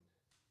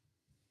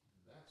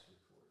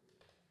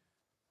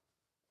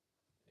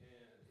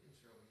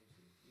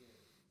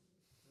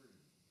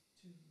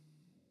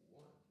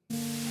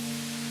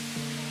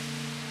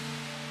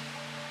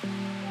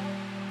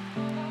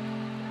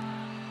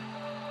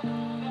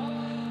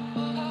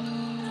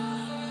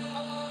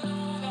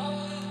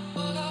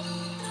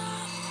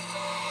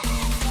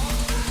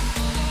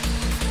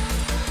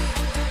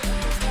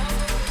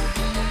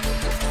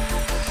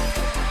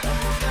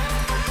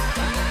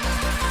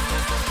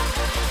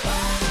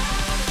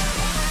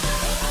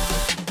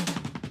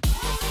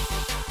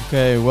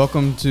Okay,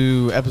 welcome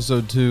to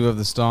episode 2 of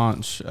The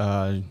Staunch.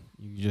 You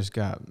just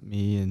got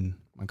me and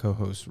my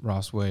co-host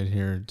Ross Wade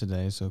here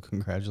today, so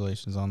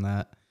congratulations on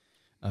that.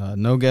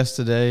 No guests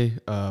today.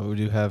 We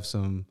do have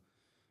some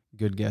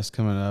good guests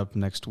coming up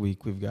next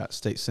week. We've got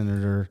State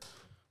Senator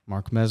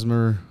Mark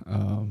Mesmer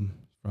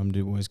from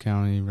Du Bois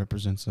County,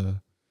 represents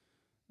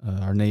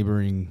our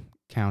neighboring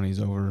counties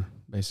over,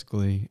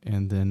 basically.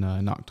 And then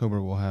in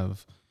October, we'll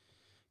have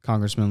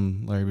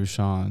Congressman Larry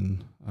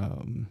Bucshon,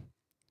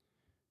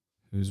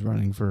 who's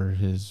running for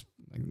his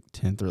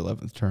 10th or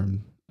 11th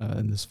term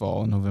in this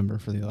fall in November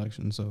for the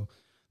election. So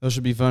those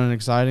should be fun and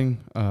exciting.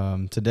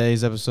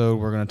 Today's episode,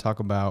 we're going to talk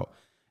about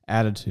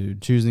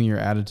attitude, choosing your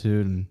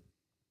attitude. And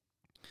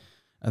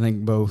I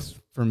think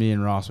both for me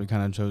and Ross, we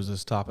kind of chose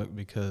this topic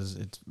because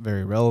it's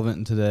very relevant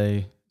in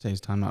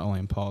today's time, not only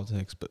in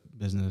politics, but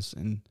business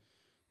and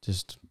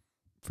just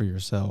for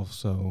yourself.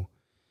 So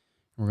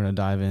we're going to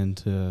dive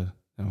into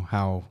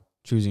how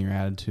choosing your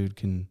attitude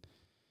can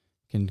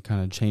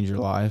kind of change your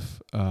life,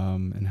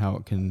 and how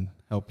it can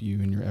help you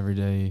in your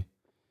everyday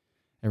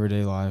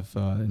life,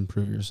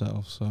 improve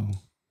yourself. So,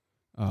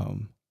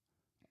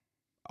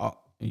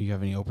 you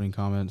have any opening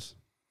comments?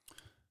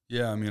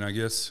 Yeah, I mean, I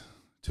guess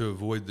to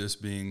avoid this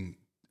being,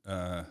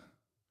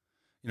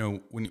 when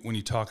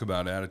you talk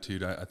about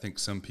attitude, I think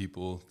some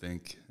people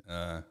think,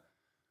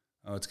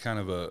 it's kind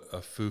of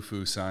a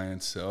foo-foo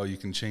science. Oh, you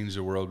can change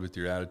the world with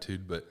your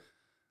attitude, but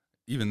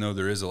even though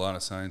there is a lot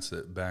of science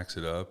that backs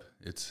it up,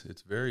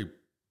 it's very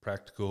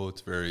practical.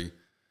 It's very,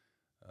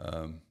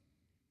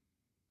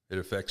 it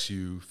affects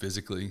you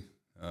physically.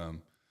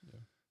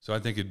 So I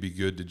think it'd be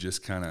good to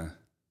just kind of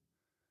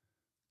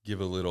give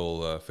a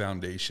little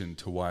foundation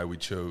to why we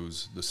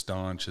chose the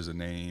Staunch as a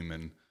name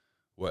and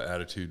what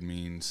attitude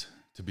means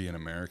to be an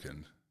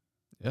American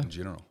in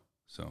general.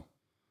 So,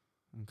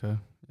 okay,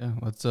 yeah,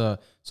 let's.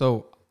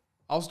 So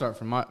I'll start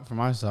from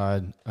my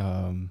side.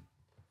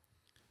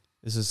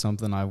 This is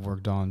something I've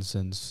worked on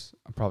since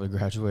I probably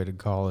graduated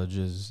college,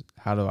 is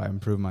how do I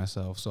improve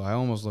myself? So I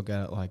almost look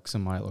at it like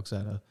somebody looks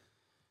at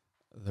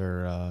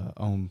their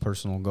own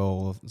personal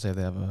goal. Say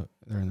they're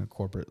in the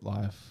corporate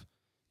life.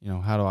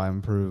 How do I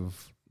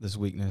improve this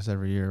weakness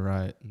every year,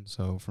 right? And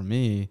so for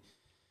me,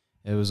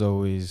 it was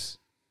always,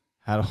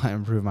 how do I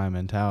improve my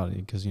mentality?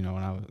 Because, when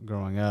I was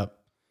growing up,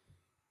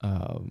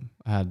 I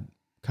had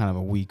kind of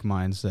a weak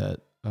mindset,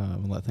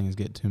 let things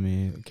get to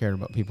me, cared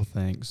about what people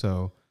think.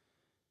 So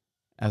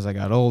as I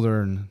got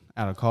older and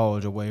out of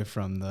college, away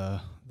from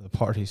the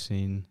party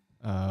scene,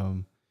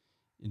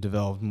 it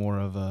developed more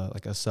of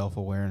a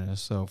self-awareness.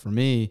 So for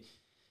me,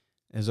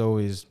 it's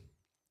always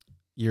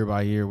year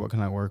by year, what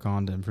can I work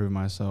on to improve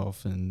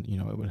myself? And,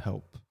 it would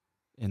help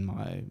in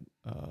my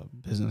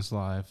business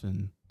life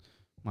and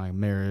my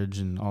marriage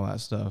and all that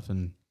stuff.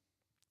 And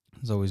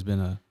it's always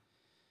been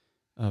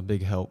a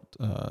big help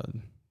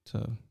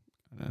to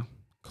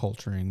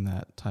culturing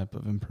that type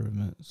of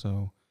improvement.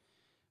 So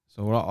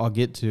what I'll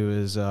get to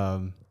is,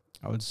 I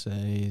would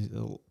say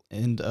the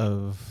end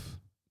of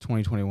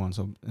 2021,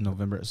 so in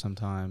November at some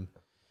time,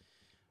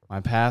 my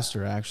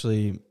pastor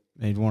actually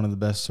made one of the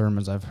best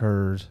sermons I've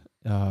heard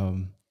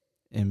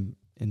in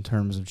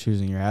terms of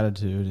choosing your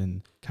attitude,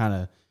 and kind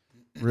of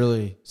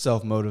really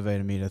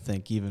self-motivated me to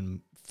think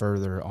even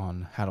further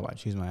on how do I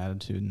choose my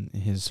attitude. And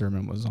his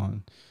sermon was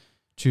on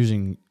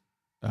choosing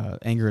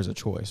anger as a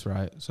choice,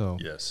 right? So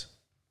yes.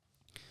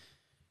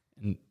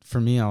 And for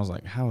me, I was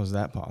like, how is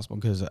that possible?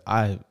 Because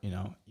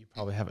you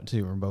probably have it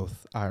too. We're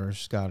both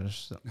Irish,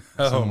 Scottish.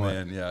 Somewhat.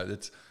 Man, yeah.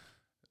 It's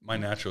my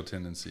natural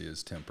tendency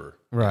is temper.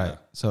 Right. Yeah.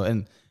 So,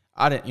 and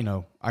I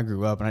didn't, I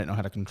grew up and I didn't know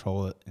how to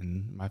control it.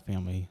 And my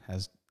family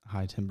has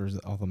high tempers.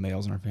 All the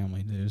males in our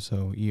family do.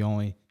 So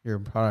you're a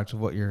product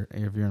of your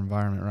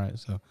environment, right?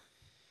 So,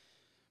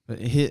 but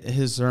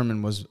his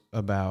sermon was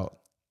about,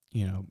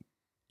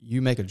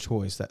 you make a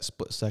choice, that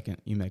split second,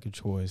 you make a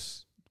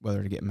choice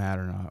whether to get mad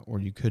or not, or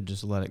you could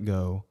just let it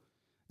go.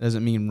 It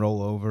doesn't mean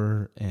roll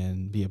over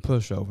and be a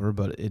pushover,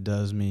 but it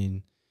does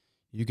mean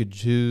you could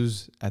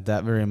choose at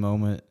that very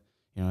moment,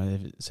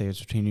 say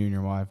it's between you and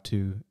your wife,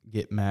 to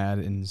get mad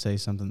and say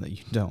something that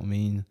you don't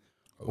mean.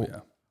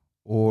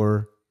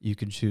 Or you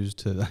could choose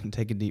to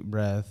take a deep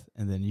breath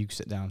and then you can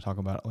sit down and talk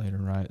about it later,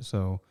 right?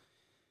 So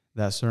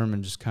that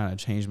sermon just kind of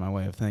changed my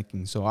way of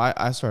thinking. So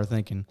I started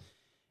thinking,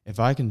 if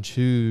I can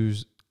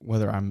choose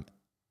whether I'm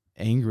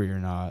angry or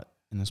not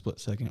in a split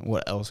second,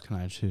 what else can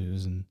I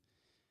choose? And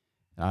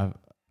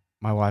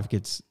my wife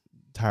gets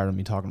tired of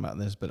me talking about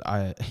this, but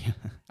I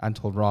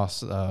told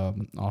Ross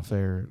off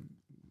air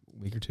a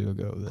week or two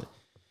ago that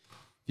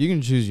if you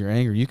can choose your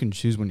anger, you can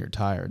choose when you're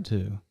tired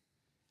too.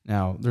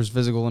 Now, there's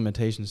physical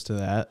limitations to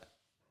that.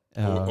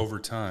 Over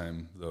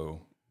time, though.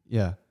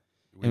 Yeah.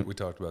 We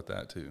talked about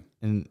that too.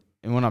 And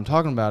what I'm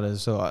talking about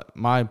is,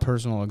 my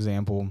personal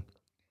example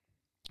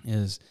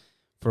is,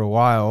 for a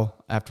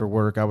while after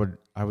work, I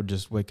would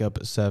just wake up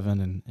at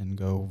 7 and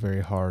go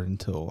very hard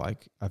until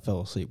I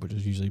fell asleep, which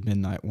was usually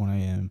midnight, 1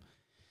 a.m.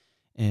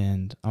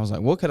 And I was like,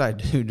 what could I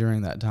do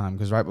during that time?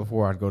 Because right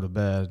before I'd go to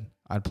bed,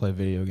 I'd play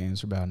video games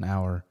for about an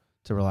hour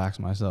to relax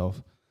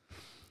myself.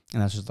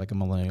 And that's just like a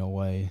millennial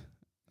way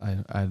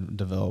I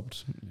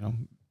developed,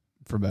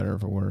 for better or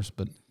for worse.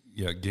 But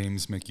Yeah,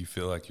 games make you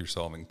feel like you're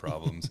solving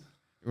problems.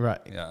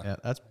 right. Yeah.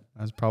 That's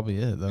probably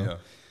it though. Yeah.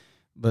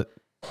 But,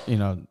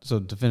 so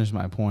to finish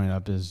my point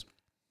up is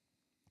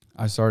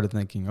I started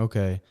thinking,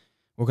 okay,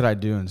 what could I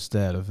do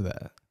instead of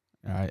that?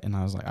 Right. And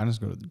I was like, I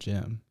just go to the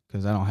gym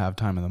because I don't have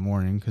time in the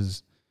morning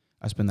because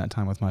I spend that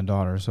time with my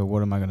daughter. So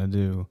what am I going to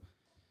do,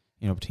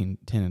 between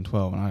 10 and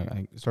 12? And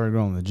I started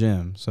going to the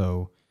gym.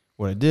 So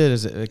what it did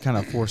is it kind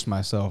of forced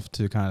myself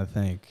to kind of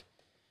think,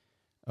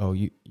 oh,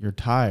 you're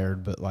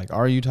tired, but like,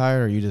 are you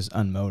tired or are you just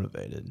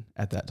unmotivated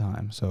at that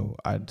time? So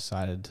I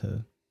decided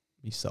to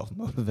be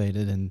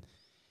self-motivated, and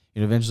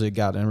eventually it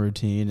got in a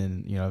routine,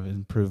 and I've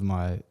improved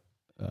my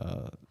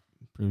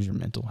improves your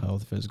mental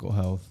health, physical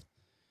health,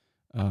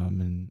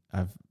 and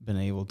I've been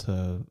able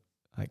to,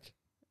 like,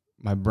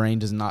 my brain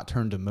does not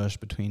turn to mush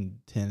between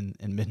 10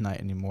 and midnight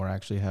anymore. I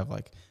actually have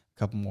like a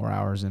couple more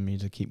hours in me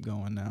to keep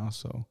going now.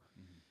 So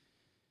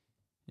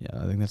yeah,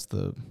 I think that's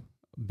the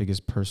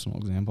biggest personal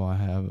example I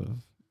have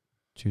of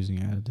choosing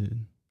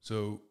attitude.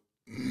 So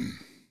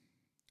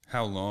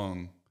how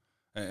long,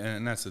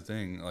 and that's the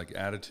thing, like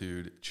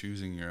attitude,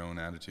 choosing your own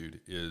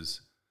attitude is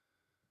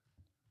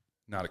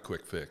not a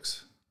quick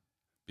fix,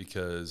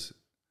 because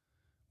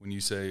when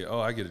you say, oh,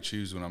 I get to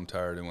choose when I'm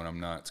tired and when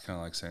I'm not, it's kind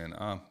of like saying,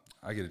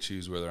 I get to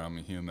choose whether I'm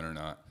a human or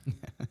not.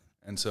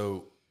 And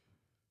so,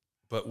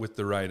 but with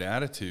the right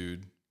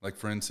attitude, like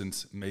for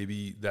instance,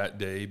 maybe that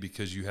day,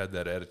 because you had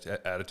that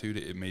attitude,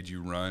 it made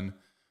you run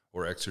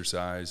or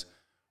exercise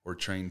or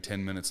train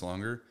 10 minutes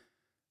longer.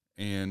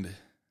 And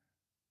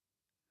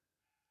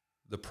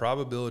the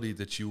probability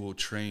that you will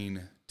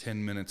train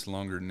 10 minutes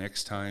longer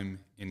next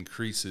time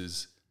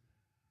increases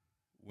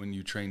when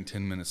you train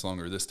 10 minutes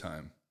longer this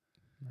time.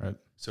 Right.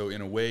 So in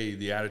a way,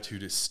 the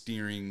attitude is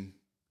steering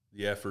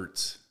the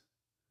efforts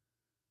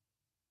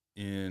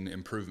in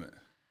improvement.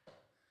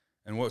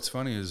 And what's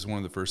funny is one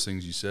of the first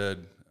things you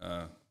said,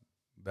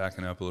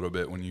 backing up a little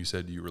bit, when you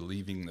said you were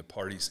leaving the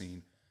party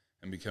scene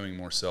and becoming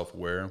more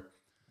self-aware.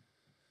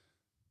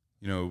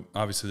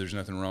 Obviously there's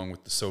nothing wrong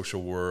with the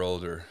social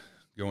world or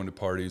going to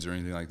parties or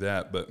anything like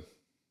that, but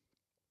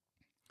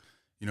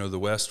the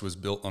West was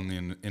built on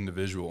the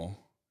individual,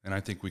 and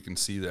I think we can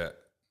see that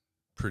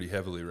pretty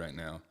heavily right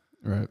now.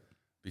 Right.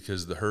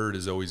 Because the herd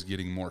is always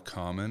getting more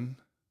common,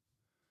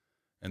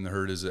 and the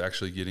herd is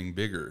actually getting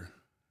bigger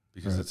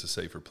because it's a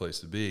safer place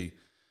to be.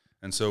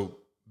 And so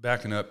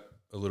backing up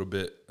a little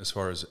bit as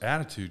far as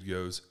attitude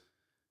goes,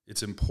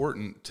 it's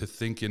important to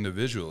think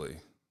individually,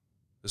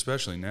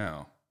 especially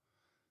now,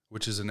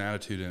 which is an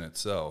attitude in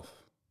itself.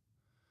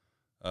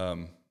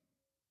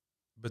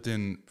 But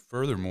then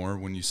furthermore,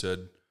 when you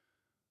said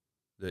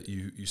that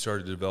you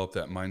started to develop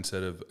that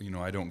mindset of,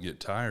 I don't get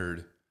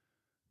tired,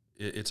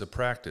 it's a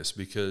practice,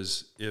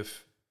 because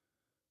if,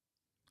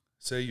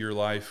 say, your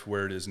life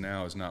where it is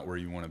now is not where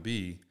you want to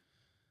be,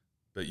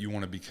 but you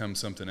want to become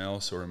something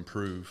else or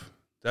improve,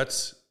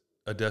 that's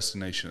a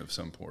destination of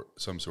some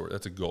sort.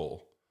 That's a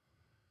goal.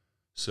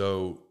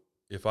 So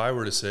if I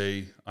were to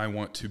say, I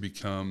want to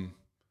become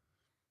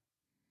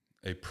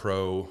a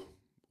pro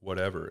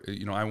whatever,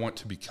 I want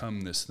to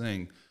become this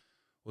thing,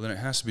 well, then it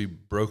has to be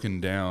broken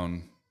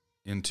down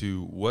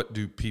into what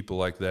do people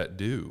like that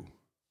do.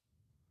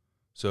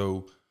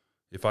 So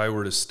if I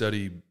were to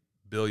study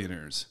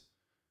billionaires,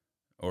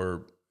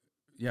 or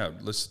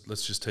let's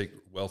just take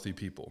wealthy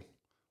people.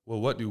 Well,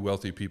 what do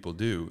wealthy people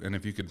do? And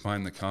if you could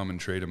find the common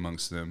trait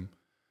amongst them,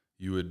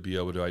 you would be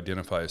able to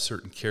identify a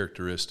certain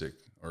characteristic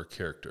or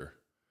character.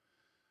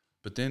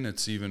 But then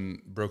it's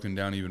even broken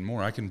down even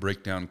more. I can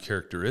break down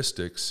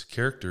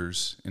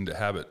characters into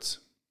habits.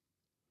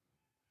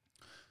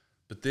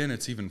 But then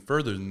it's even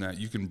further than that.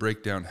 You can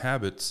break down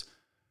habits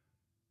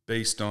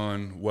based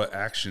on what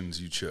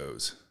actions you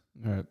chose.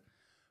 Right.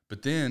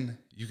 But then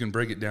you can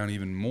break it down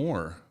even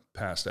more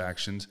past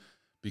actions,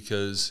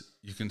 because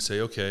you can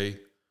say, okay,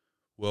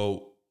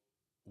 well,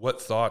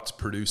 what thoughts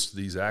produced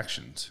these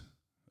actions?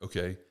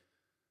 Okay.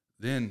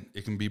 Then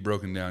it can be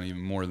broken down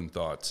even more than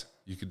thoughts.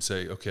 You could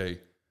say, okay,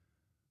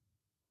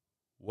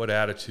 what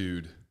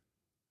attitude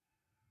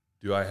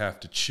do I have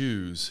to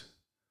choose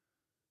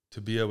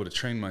to be able to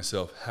train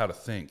myself how to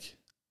think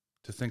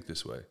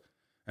this way?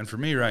 And for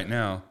me right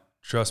now,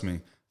 trust me,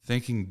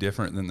 thinking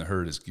different than the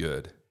herd is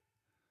good.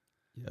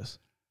 Yes.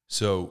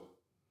 So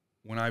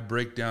when I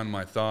break down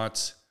my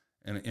thoughts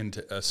and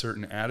into a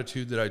certain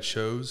attitude that I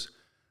chose,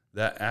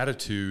 that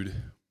attitude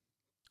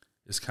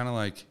is kind of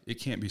like, it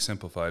can't be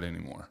simplified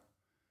anymore.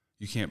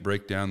 You can't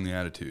break down the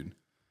attitude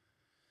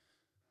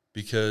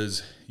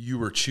because you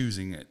were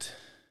choosing it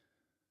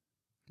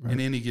in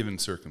any given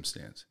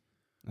circumstance.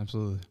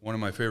 Absolutely. One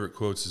of my favorite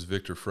quotes is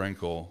Viktor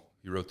Frankl.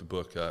 He wrote the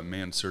book,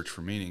 Man's Search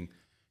for Meaning.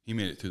 He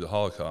made it through the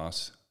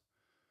Holocaust.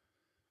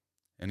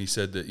 And he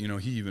said that,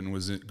 he even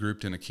was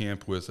grouped in a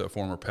camp with a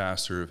former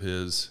pastor of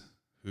his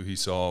who he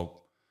saw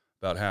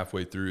about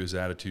halfway through, his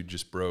attitude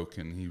just broke,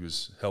 and he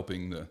was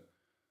helping the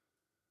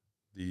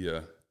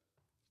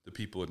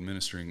people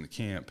administering the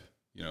camp,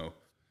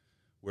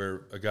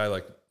 where a guy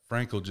like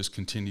Frankl just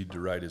continued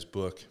to write his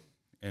book.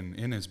 And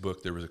in his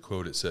book, there was a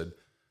quote. It said,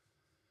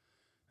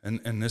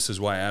 and this is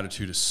why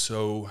attitude is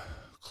so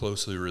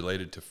closely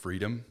related to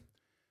freedom,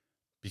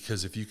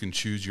 because if you can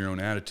choose your own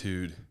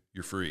attitude,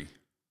 you're free.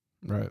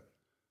 Right.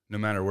 No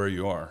matter where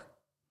you are.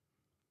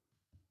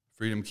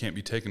 Freedom can't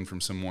be taken from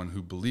someone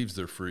who believes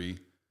they're free,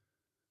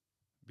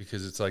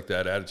 because it's like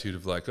that attitude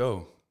of like,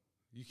 oh,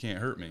 you can't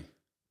hurt me.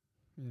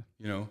 Yeah.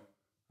 You know,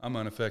 I'm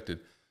unaffected.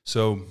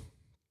 So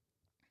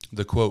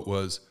the quote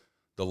was,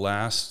 the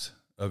last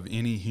of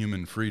any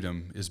human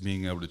freedom is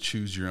being able to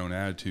choose your own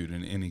attitude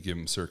in any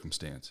given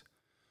circumstance.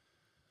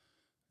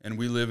 And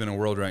we live in a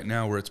world right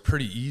now where it's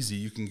pretty easy.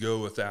 You can go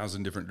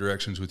 1,000 different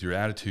directions with your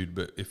attitude,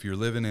 but if you're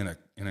living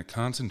in a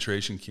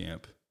concentration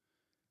camp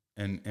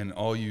and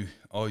all you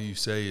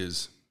say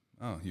is,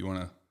 oh, you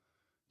want to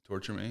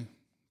torture me?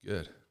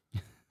 Good.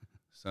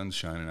 Sun's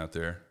shining out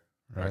there.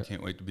 Right. I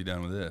can't wait to be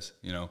done with this.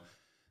 You know,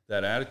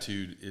 that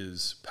attitude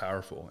is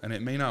powerful. And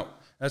it may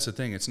not, that's the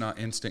thing, it's not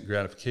instant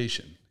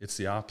gratification. It's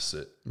the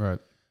opposite. Right.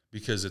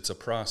 Because it's a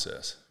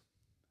process.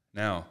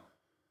 Now,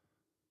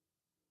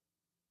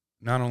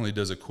 not only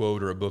does a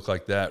quote or a book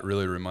like that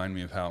really remind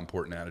me of how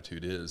important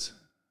attitude is,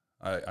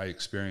 I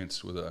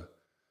experienced with a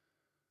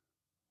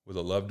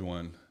loved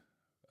one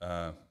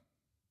a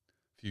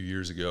few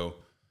years ago.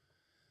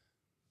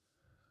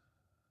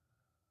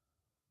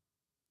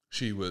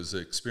 She was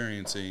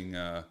experiencing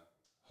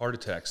heart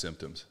attack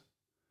symptoms,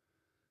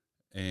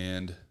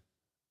 and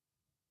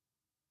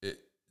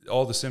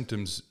all the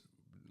symptoms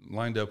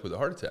lined up with a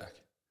heart attack.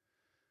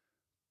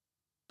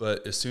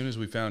 But as soon as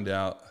we found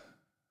out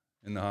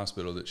in the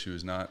hospital that she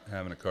was not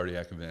having a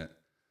cardiac event,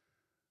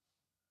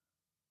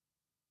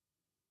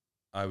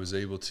 I was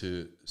able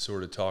to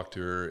sort of talk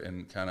to her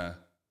and kind of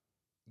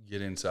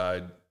get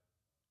inside,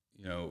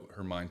 you know,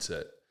 her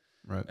mindset.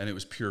 Right. And it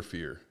was pure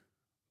fear.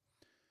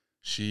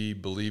 She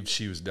believed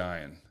she was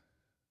dying.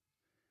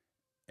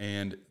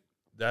 And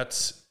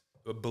that's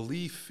a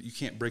belief. You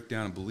can't break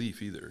down a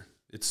belief either.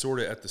 It's sort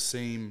of at the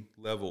same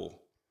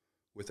level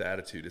with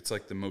attitude. It's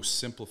like the most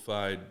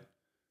simplified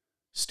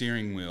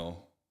steering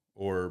wheel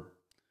or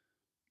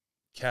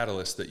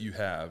catalyst that you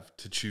have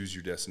to choose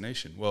your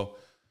destination. Well,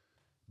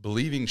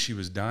 believing she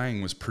was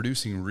dying was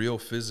producing real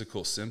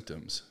physical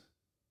symptoms.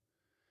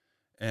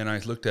 And I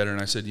looked at her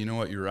and I said, you know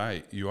what, you're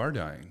right. You are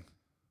dying.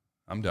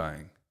 I'm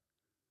dying.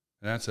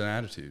 And that's an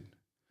attitude.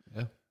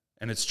 Yeah.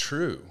 And it's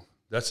true.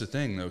 That's the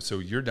thing, though. So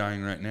you're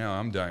dying right now.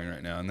 I'm dying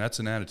right now. And that's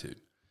an attitude.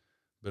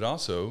 But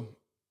also,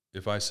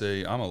 if I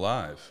say I'm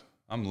alive,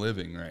 I'm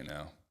living right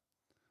now,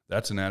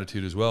 that's an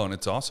attitude as well. And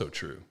it's also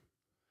true.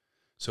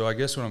 So I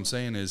guess what I'm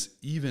saying is,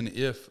 even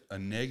if a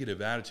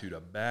negative attitude, a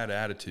bad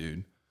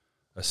attitude,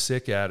 a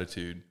sick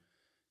attitude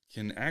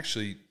can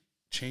actually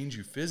change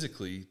you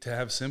physically to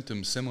have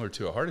symptoms similar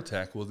to a heart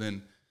attack, well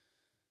then,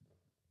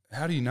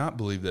 how do you not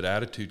believe that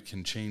attitude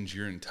can change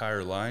your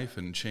entire life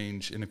and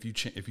change? And if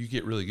you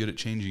get really good at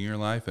changing your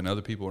life and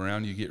other people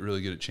around you get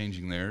really good at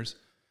changing theirs,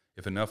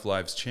 if enough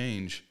lives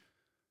change,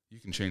 you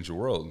can change the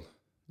world.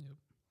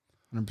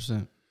 Yep,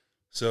 100%.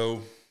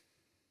 So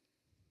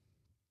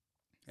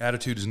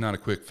attitude is not a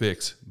quick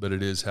fix, but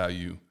it is how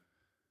you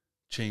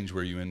change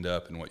where you end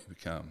up and what you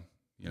become.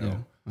 You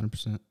know, yeah,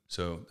 100%.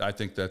 So I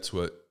think that's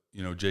what,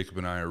 you know, Jacob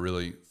and I are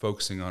really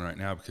focusing on right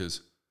now,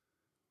 because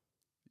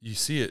you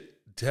see it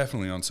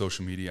definitely on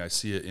social media. I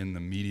see it in the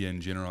media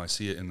in general. I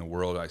see it in the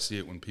world. I see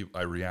it when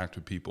I react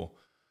with people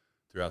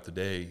throughout the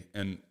day.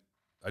 And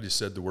I just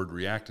said the word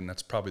react, and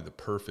that's probably the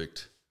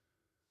perfect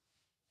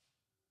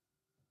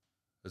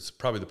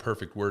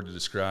word to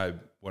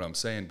describe what I'm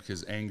saying,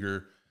 because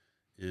anger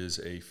is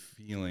a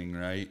feeling,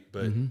 right?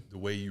 But the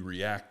way you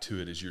react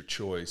to it is your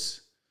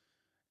choice.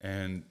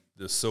 And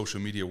the social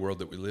media world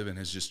that we live in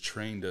has just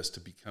trained us to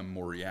become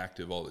more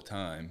reactive all the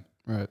time.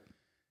 Right.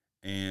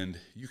 And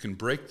you can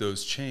break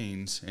those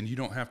chains, and you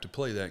don't have to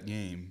play that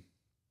game.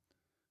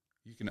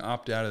 You can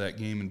opt out of that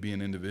game and be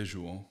an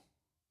individual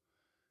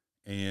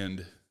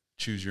and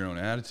choose your own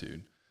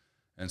attitude.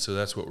 And so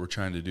that's what we're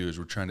trying to do, is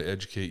we're trying to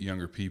educate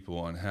younger people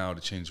on how to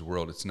change the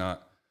world. It's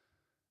not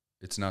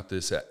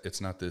this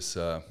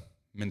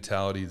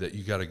mentality that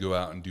you got to go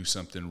out and do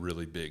something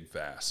really big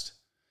fast,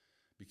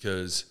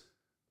 because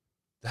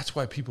that's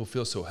why people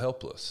feel so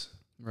helpless.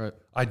 Right.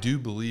 I do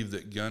believe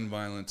that gun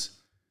violence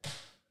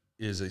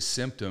is a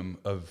symptom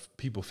of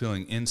people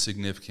feeling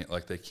insignificant,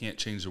 like they can't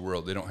change the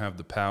world. They don't have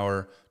the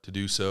power to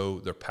do so.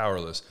 They're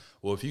powerless.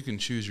 Well, if you can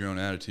choose your own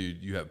attitude,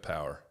 you have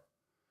power.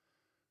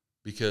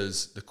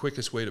 Because the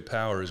quickest way to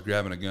power is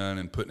grabbing a gun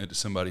and putting it to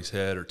somebody's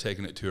head, or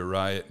taking it to a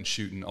riot and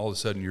shooting. All of a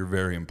sudden, you're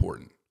very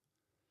important.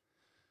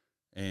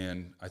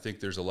 And I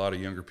think there's a lot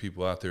of younger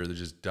people out there that are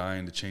just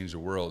dying to change the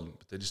world,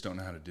 but they just don't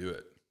know how to do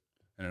it.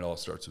 And it all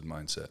starts with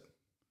mindset.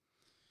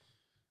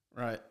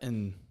 Right.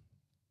 And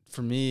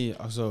for me,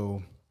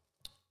 also,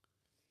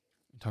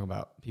 talk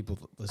about people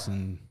that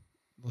listen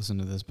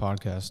to this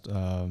podcast.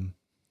 Well,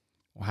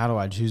 how do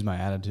I choose my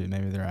attitude?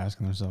 Maybe they're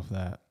asking themselves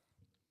that.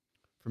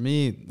 For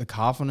me, the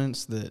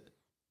confidence that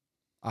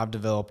I've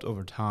developed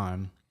over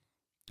time,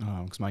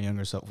 because my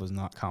younger self was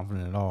not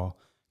confident at all,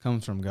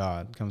 comes from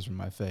God, comes from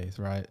my faith,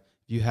 right?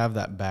 If you have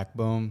that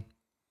backbone,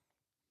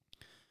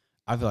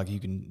 I feel like you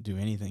can do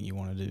anything you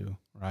want to do,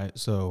 right?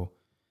 So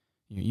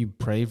you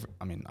pray for,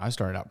 I mean, I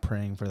started out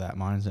praying for that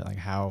mindset, like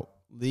how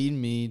lead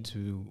me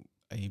to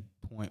a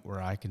point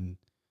where I can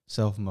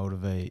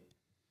self-motivate.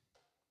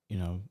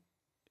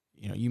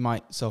 You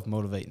might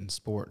self-motivate in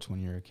sports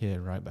when you're a kid,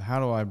 right? But how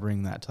do I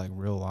bring that to like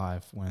real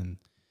life when,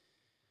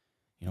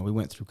 we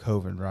went through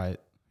COVID, right?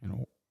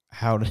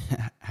 How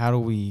do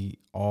we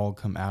all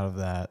come out of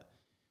that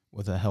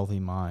with a healthy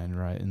mind,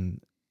 right?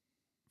 And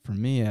for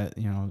me,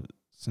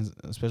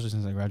 especially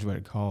since I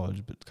graduated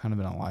college, but kind of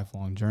been a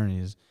lifelong journey,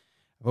 is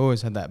I've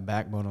always had that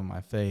backbone of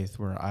my faith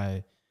where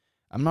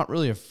I'm not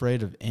really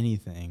afraid of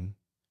anything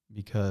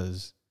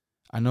because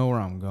I know where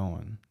I'm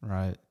going,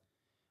 right?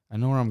 I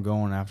know where I'm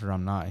going after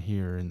I'm not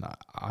here, and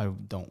I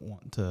don't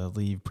want to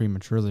leave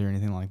prematurely or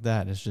anything like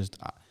that. It's just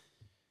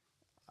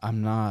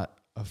I'm not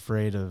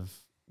afraid of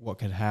what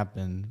could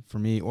happen for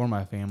me or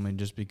my family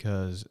just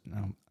because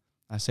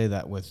I say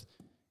that with,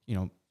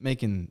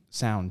 making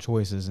sound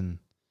choices and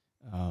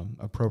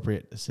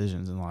appropriate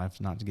decisions in life,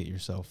 not to get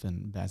yourself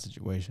in bad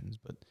situations.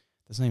 But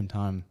at the same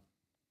time,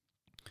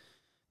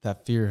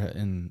 that fear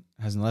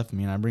hasn't left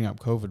me. And I bring up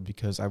COVID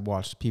because I've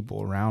watched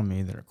people around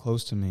me that are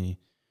close to me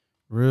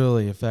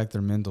really affect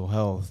their mental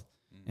health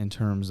in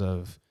terms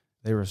of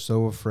they were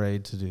so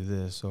afraid to do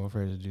this, so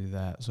afraid to do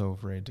that, so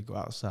afraid to go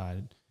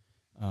outside.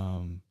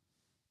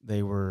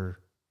 They were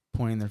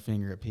pointing their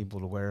finger at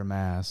people to wear a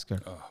mask or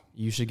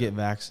you should get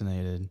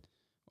vaccinated,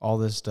 all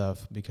this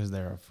stuff because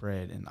they're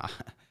afraid. And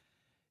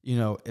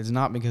it's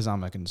not because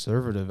I'm a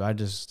conservative. I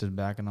just stood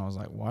back and I was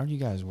like, why are you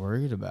guys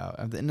worried about?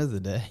 At the end of the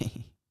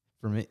day,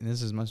 for me, and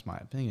this is much my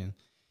opinion,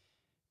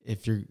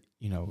 if you're,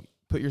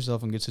 put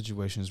yourself in good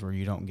situations where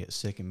you don't get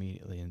sick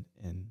immediately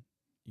and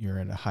you're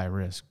at a high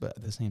risk. But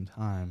at the same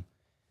time,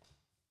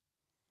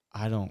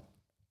 it's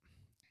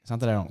not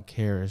that I don't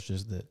care. It's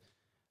just that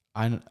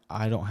I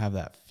don't have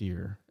that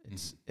fear.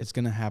 It's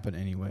going to happen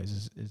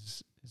anyways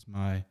is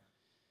my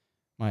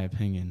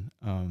opinion.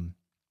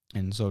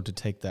 And so to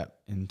take that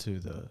into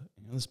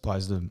this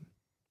applies to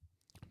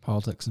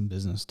politics and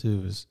business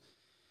too, is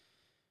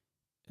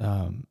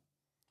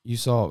we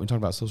talked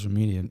about social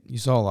media. You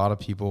saw a lot of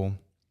people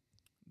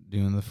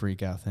doing the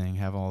freak out thing,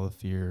 have all the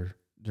fear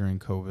during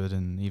COVID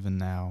and even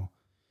now.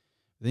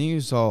 Then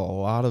you saw a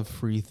lot of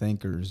free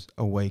thinkers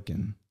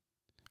awaken,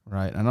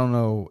 right? I don't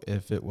know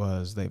if it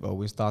was they've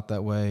always thought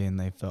that way and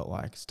they felt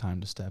like it's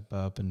time to step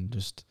up and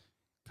just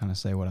kind of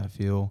say what I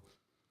feel,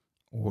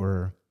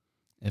 or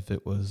if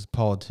it was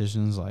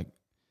politicians like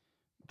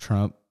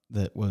Trump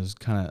that was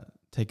kind of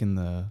taking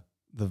the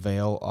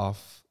veil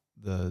off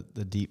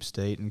the deep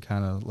state and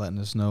kind of letting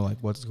us know like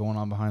what's going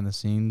on behind the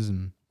scenes.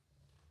 And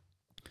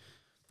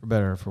for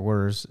better or for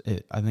worse,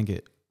 I think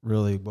it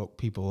really woke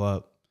people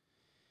up.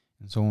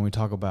 And so when we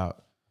talk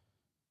about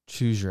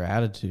choose your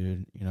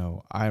attitude,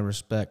 I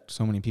respect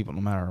so many people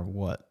no matter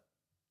what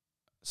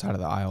side of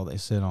the aisle they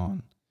sit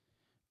on.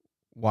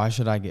 Why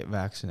should I get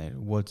vaccinated?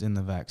 What's in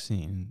the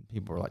vaccine?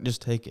 People are like,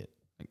 just take it.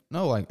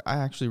 No, I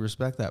actually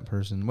respect that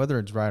person, whether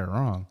it's right or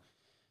wrong,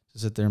 to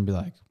sit there and be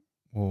like,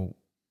 well,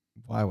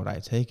 why would I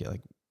take it?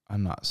 Like,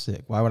 I'm not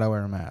sick. Why would I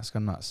wear a mask?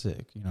 I'm not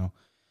sick,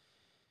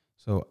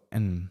 So,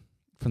 and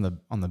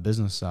on the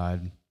business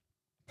side,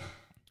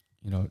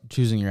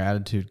 choosing your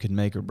attitude could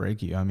make or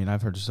break you. I mean,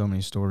 I've heard so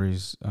many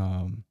stories.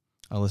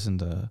 I listen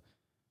to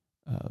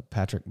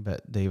Patrick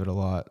Bet-David a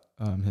lot,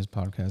 his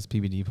podcast,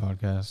 PBD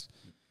podcast.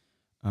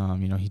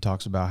 He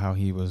talks about how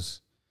he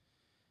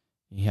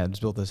had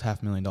built this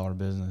 $500,000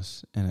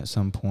 business, and at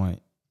some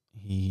point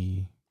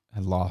he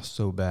had lost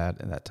so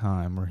bad at that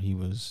time where he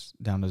was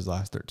down to his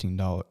last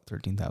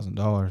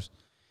 $13,000,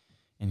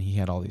 and he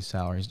had all these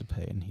salaries to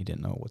pay, and he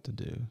didn't know what to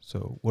do.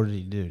 So what did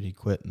he do? Did he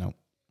quit? No,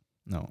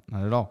 not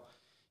at all.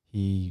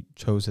 He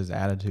chose his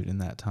attitude in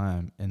that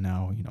time, and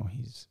now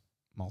he's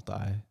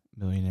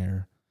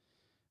multi-millionaire,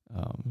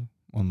 one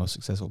of the most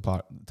successful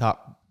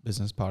top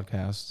business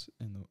podcasts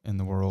in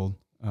the world,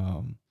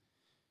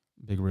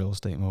 big real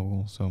estate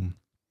mogul. So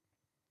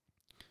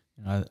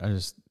I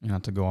just,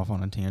 not to go off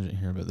on a tangent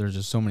here, but there's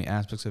just so many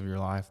aspects of your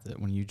life that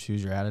when you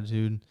choose your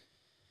attitude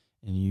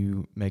and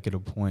you make it a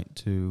point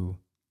to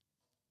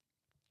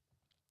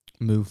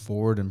move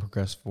forward and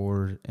progress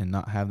forward and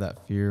not have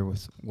that fear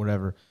with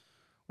whatever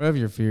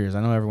your fear is.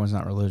 I know everyone's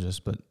not religious,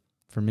 but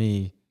for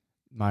me,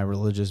 my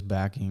religious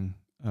backing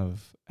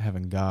of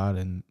having God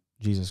and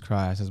Jesus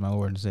Christ as my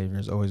Lord and Savior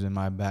has always been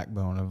my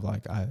backbone of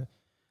like, I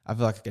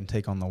feel like I can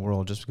take on the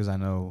world just because I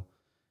know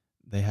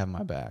they have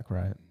my back,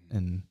 right?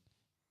 And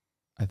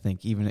I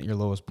think even at your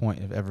lowest point,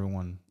 if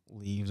everyone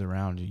leaves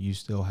around you, you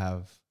still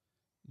have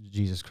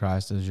Jesus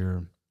Christ as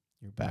your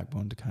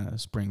backbone to kind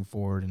of spring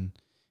forward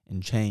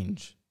and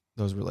change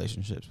those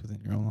relationships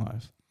within your own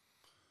life.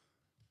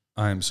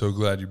 I am so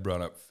glad you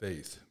brought up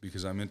faith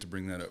because I meant to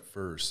bring that up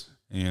first.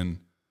 And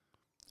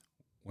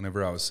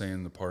whenever I was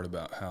saying the part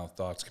about how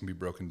thoughts can be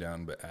broken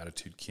down but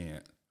attitude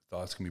can't,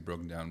 thoughts can be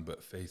broken down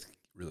but faith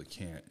really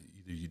can't.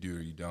 Either you do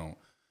or you don't.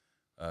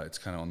 It's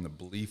kind of on the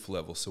belief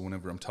level. So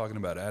whenever I'm talking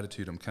about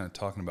attitude, I'm kind of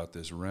talking about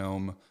this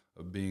realm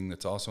of being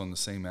that's also on the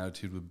same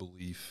attitude with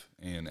belief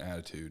and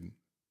attitude,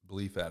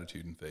 belief,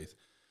 attitude, and faith.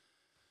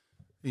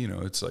 You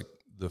know, it's like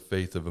the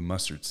faith of a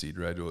mustard seed,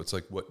 right? Well, it's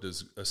like, what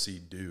does a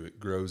seed do? It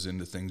grows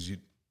into things you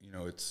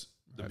know, it's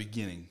the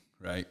beginning,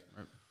 right?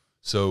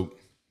 So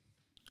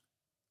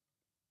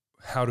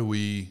how do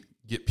we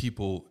get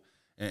people,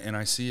 and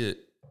I see it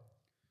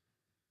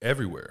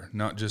everywhere,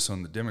 not just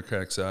on the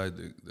Democratic side,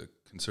 the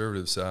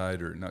conservative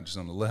side, or not just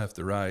on the left,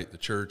 the right, the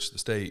church, the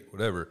state,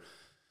 whatever.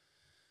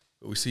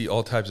 But we see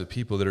all types of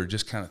people that are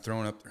just kind of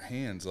throwing up their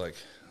hands like,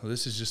 well,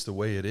 this is just the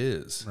way it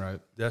is. Right.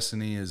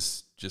 Destiny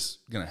is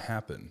just going to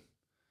happen.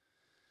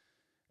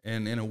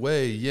 And in a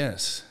way,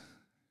 yes,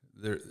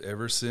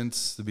 ever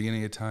since the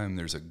beginning of time,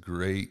 there's a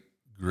great,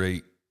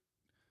 great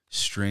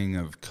string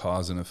of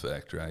cause and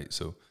effect, right?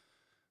 So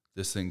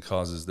this thing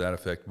causes that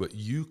effect, but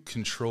you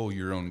control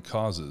your own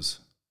causes,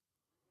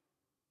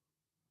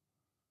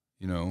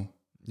 you know?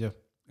 Yeah.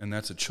 And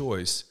that's a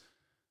choice.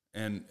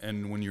 And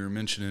when you were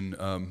mentioning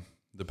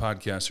the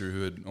podcaster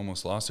who had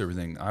almost lost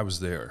everything, I was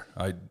there.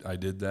 I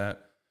did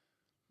that,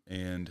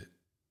 and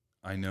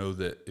I know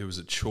that it was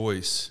a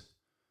choice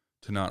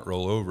to not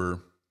roll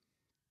over,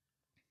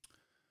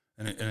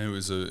 and it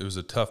was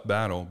a tough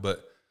battle.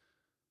 But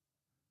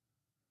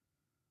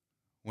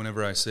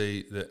whenever I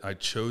say that I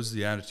chose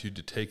the attitude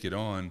to take it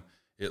on,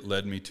 it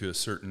led me to a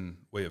certain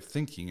way of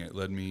thinking. It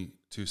led me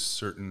to a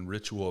certain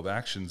ritual of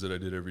actions that I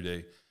did every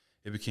day.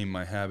 It became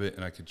my habit,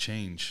 and I could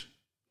change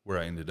where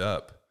I ended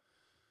up.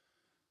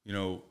 You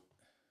know,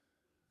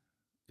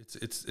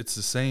 it's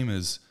the same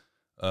as,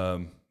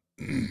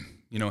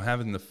 you know,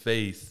 having the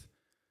faith.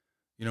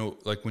 You know,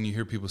 like when you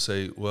hear people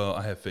say, well,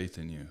 I have faith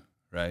in you,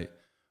 right?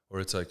 Or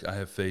it's like, I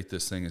have faith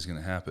this thing is going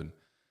to happen.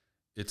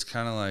 It's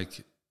kind of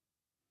like,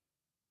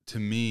 to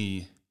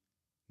me,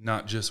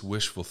 not just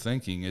wishful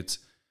thinking. It's,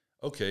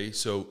 okay,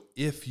 so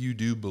if you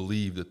do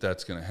believe that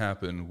that's going to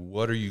happen,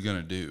 what are you going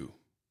to do?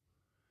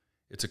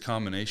 It's a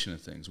combination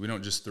of things. We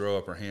don't just throw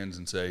up our hands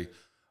and say,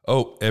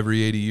 oh,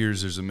 every 80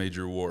 years there's a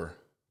major war.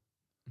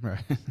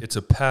 Right. It's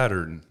a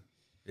pattern.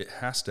 It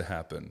has to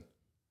happen.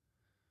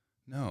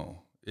 No,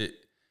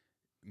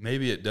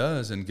 maybe it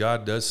does, and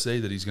God does say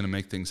that he's going to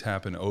make things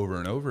happen over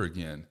and over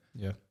again.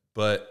 Yeah.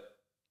 But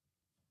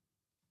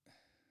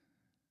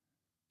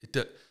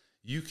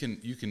you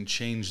can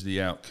change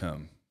the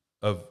outcome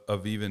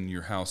of even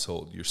your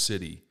household, your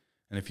city.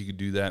 And if you could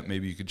do that,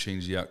 maybe you could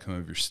change the outcome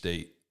of your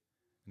state.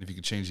 And if you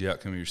could change the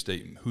outcome of your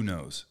state, who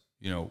knows?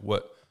 You know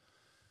what?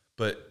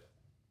 But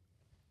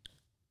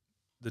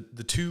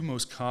the two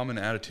most common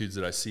attitudes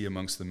that I see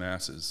amongst the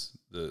masses,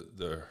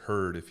 the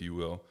herd, if you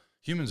will,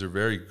 humans are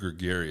very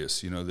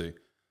gregarious. You know, they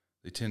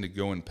tend to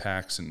go in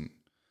packs, and,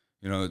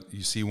 you know,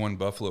 you see one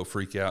buffalo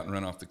freak out and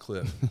run off the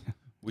cliff.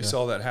 We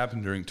saw that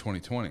happen during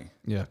 2020.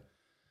 Yeah.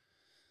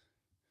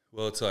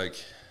 Well, it's like,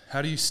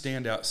 how do you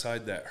stand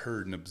outside that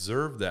herd and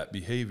observe that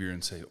behavior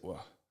and say,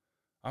 well,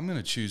 I'm going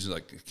to choose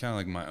like kind of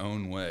like my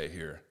own way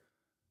here.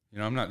 You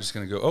know, I'm not just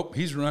going to go, oh,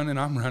 he's running,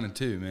 I'm running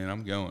too, man.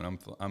 I'm going,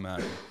 I'm out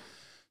of here.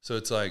 So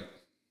it's like,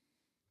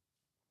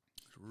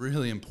 it's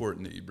really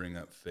important that you bring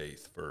up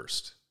faith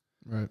first.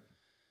 Right.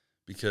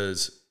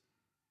 Because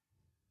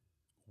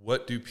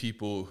what do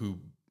people who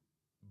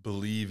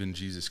believe in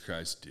Jesus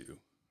Christ do?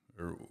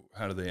 Or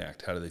how do they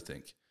act? How do they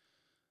think?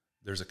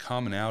 There's a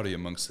commonality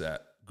amongst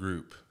that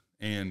group.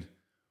 And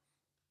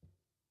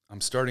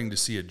I'm starting to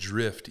see a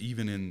drift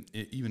even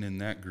in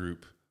that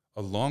group,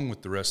 along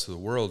with the rest of the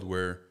world,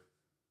 where,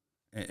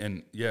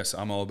 and yes,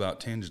 I'm all about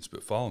tangents,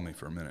 but follow me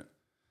for a minute.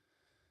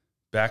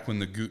 Back when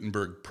the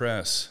Gutenberg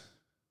press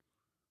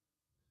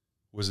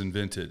was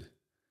invented,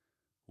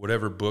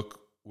 whatever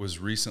book was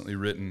recently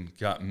written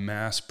got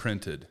mass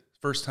printed.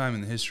 First time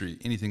in the history,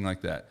 anything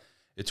like that.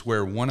 It's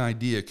where one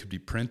idea could be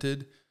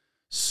printed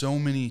so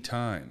many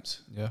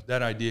times. Yeah.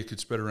 That idea could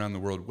spread around the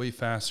world way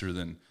faster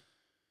than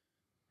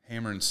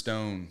hammer and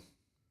stone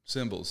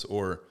symbols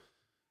or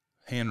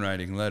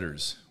handwriting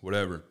letters,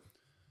 whatever.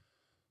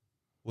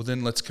 Well,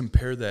 then let's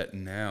compare that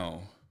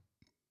now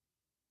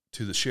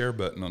to the share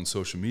button on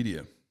social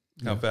media,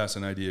 how fast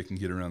an idea can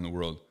get around the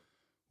world.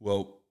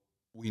 Well,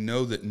 we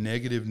know that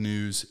negative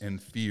news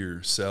and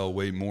fear sell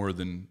way more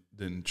than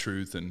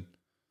truth. And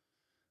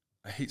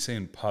I hate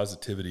saying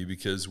positivity,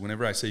 because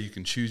whenever I say you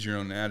can choose your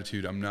own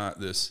attitude, I'm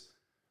not this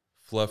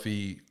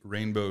fluffy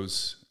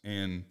rainbows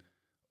and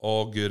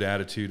all good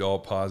attitude, all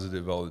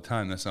positive all the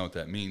time. That's not what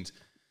that means.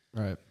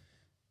 Right.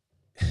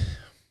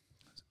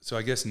 So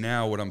I guess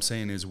now what I'm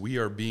saying is we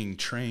are being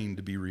trained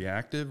to be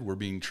reactive. We're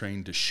being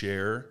trained to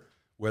share,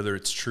 whether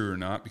it's true or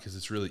not, because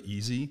it's really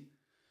easy.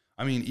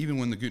 I mean, even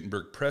when the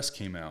Gutenberg press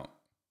came out,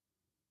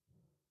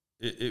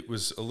 it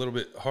was a little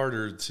bit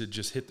harder to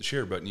just hit the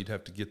share button. You'd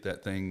have to get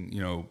that thing,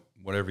 you know,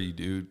 whatever you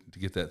do to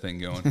get that thing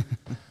going.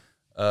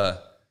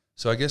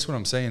 So I guess what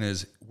I'm saying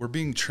is we're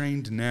being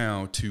trained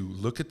now to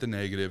look at the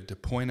negative, to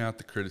point out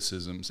the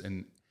criticisms,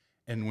 and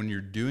when you're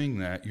doing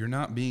that, you're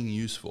not being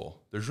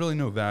useful. There's really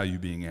no value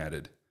being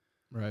added.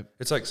 Right.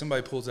 It's like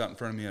somebody pulls out in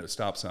front of me at a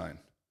stop sign,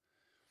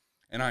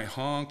 and I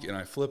honk and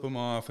I flip them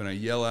off and I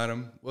yell at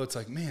them, well, it's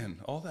like, man,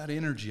 all that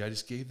energy I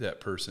just gave that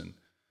person,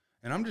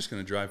 and I'm just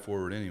going to drive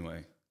forward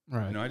anyway.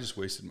 Right. You know, I just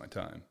wasted my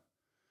time.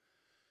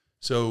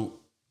 So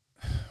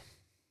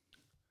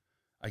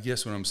I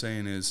guess what I'm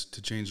saying is,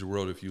 to change the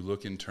world, if you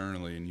look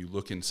internally and you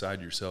look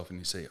inside yourself and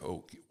you say,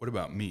 oh, what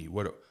about me?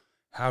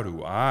 How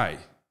do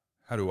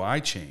I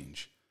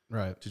change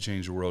Right. to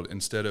change the world,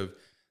 instead of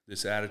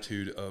this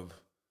attitude of,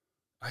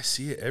 I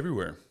see it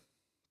everywhere.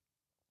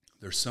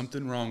 There's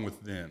something wrong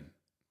with them.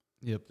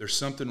 Yep. There's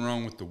something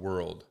wrong with the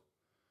world.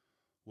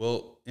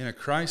 Well, in a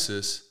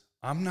crisis,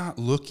 I'm not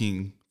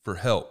looking for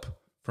help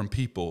from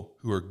people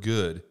who are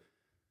good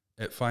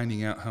at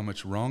finding out how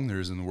much wrong there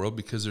is in the world,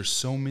 because there's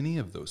so many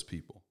of those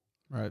people.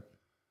 Right.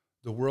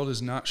 The world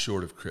is not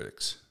short of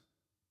critics.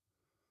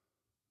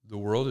 The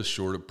world is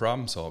short of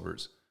problem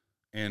solvers.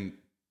 And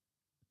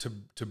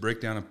to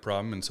break down a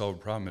problem and solve a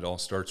problem, it all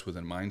starts with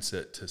a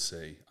mindset to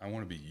say, I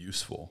want to be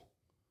useful.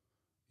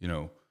 You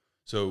know,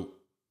 so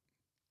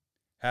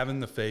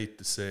having the faith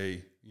to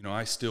say, you know,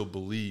 I still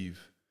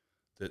believe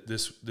that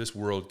this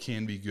world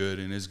can be good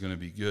and is going to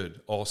be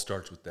good, all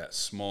starts with that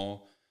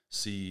small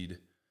seed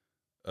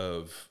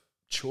of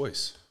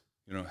choice.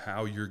 You know,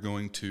 how you're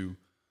going to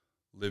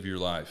live your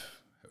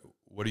life.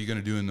 What are you going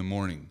to do in the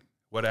morning?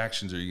 What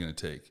actions are you going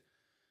to take?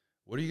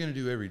 What are you going to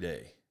do every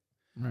day?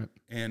 Right.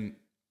 And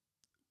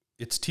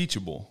it's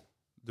teachable.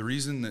 The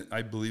reason that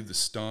I believe the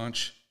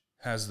Staunch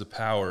has the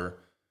power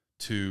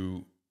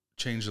to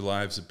change the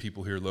lives of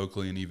people here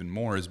locally and even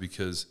more is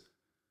because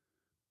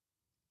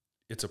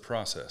it's a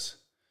process.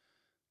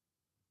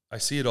 I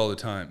see it all the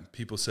time.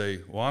 People say,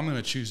 well, I'm going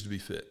to choose to be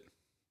fit.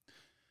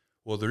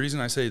 Well, the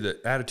reason I say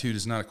that attitude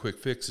is not a quick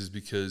fix is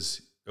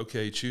because,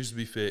 okay, choose to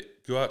be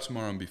fit, go out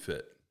tomorrow and be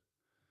fit.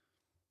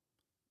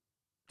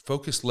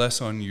 Focus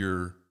less on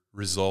your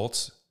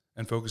results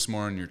and focus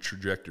more on your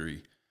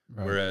trajectory.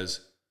 Right.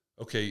 Whereas,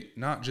 okay,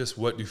 not just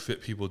what do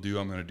fit people do,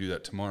 I'm going to do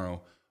that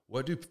tomorrow.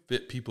 What do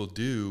fit people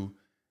do,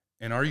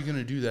 and are you going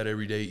to do that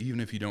every day even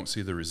if you don't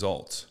see the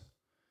results?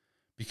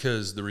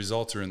 Because the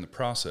results are in the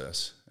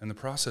process, and the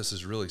process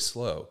is really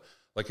slow.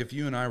 Like if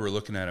you and I were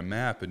looking at a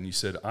map and you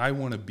said, I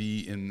want to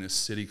be in this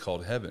city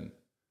called heaven.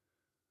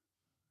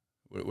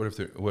 What if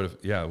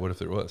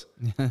there was?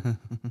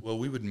 Well,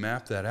 we would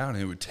map that out,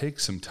 and it would take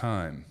some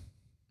time.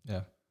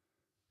 Yeah.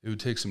 It would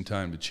take some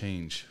time to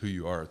change who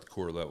you are at the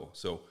core level.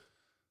 So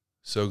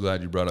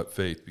glad you brought up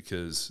faith,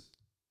 because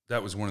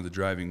that was one of the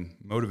driving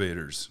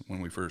motivators when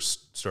we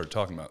first started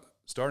talking about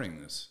starting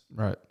this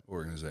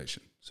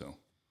organization. So,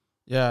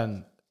 yeah.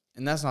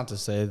 And that's not to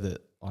say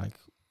that like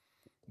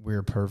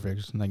we're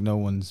perfect. Like no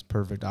one's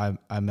perfect.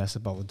 I mess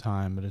up all the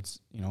time, but it's,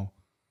 you know,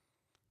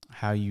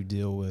 how you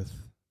deal with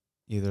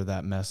either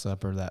that mess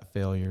up or that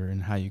failure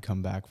and how you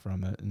come back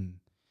from it. And,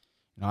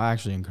 you know, I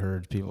actually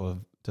encourage people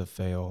to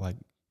fail. Like,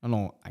 I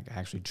don't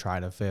actually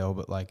try to fail,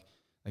 but like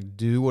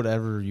do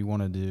whatever you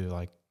want to do,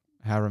 like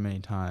however many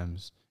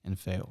times, and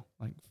fail.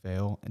 Like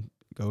fail and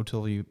go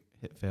till you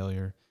hit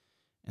failure,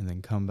 and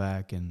then come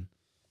back and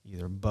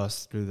either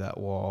bust through that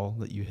wall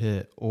that you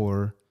hit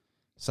or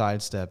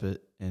sidestep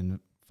it and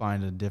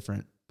find a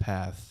different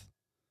path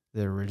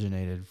that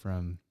originated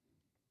from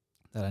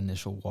that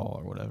initial wall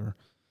or whatever.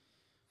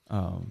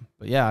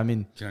 But yeah, I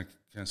mean, can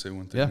I say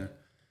one thing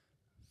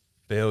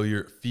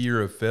there?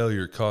 Fear of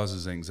failure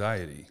causes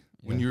anxiety.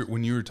 When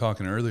you were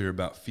talking earlier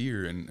about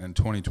fear and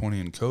 2020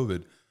 and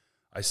COVID,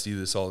 I see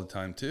this all the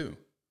time too.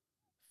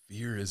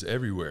 Fear is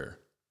everywhere.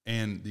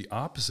 And the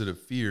opposite of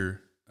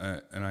fear,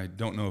 and I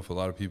don't know if a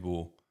lot of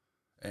people,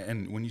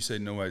 and when you say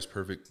nobody's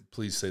perfect,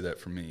 please say that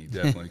for me,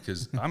 definitely,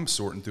 because I'm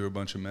sorting through a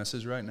bunch of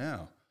messes right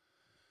now.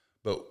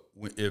 But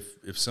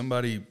if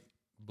somebody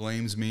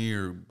blames me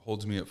or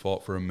holds me at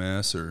fault for a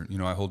mess, or, you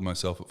know, I hold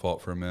myself at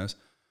fault for a mess,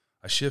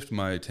 I shift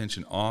my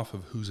attention off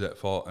of who's at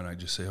fault, and I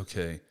just say,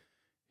 okay,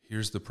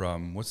 here's the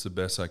problem. What's the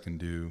best I can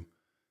do?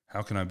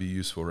 How can I be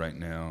useful right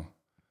now?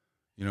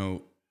 You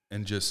know,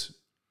 and just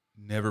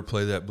never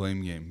play that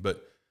blame game.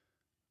 But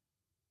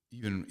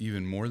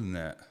even more than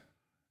that,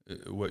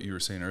 what you were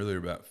saying earlier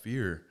about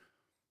fear,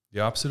 the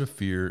opposite of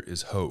fear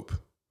is hope.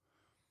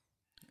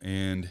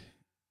 And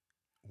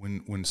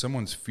when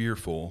someone's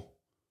fearful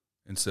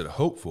instead of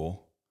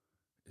hopeful,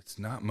 it's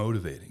not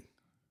motivating.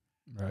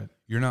 Right.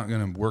 You're not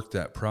going to work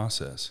that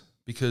process,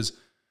 because,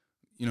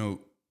 you know,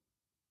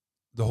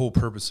 the whole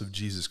purpose of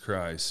Jesus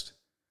Christ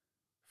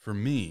for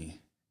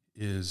me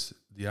is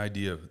the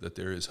idea that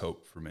there is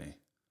hope for me.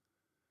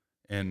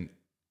 And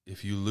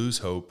if you lose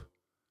hope,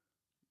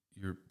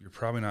 you're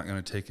probably not going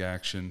to take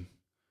action.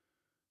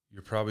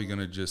 You're probably going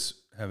to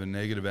just have a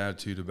negative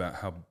attitude about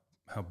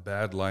how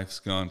bad life's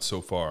gone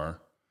so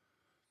far.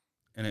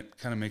 And it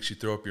kind of makes you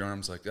throw up your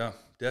arms like, oh,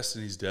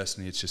 destiny's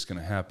destiny. It's just going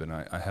to happen.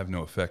 I have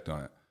no effect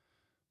on it.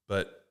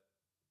 But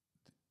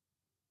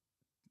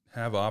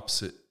have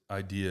opposite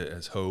idea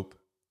as hope,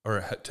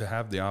 or to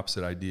have the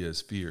opposite idea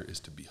as fear, is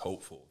to be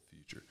hopeful.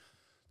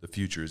 The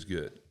future is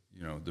good.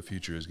 You know, the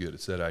future is good.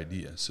 It's that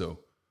idea. So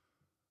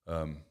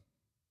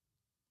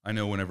I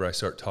know whenever I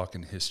start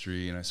talking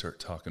history and I start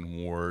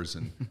talking wars,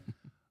 and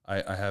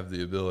I have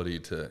the ability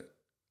to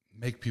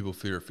make people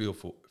feel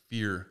fearful,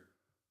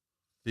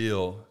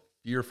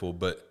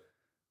 but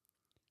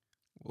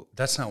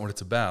that's not what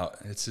it's about.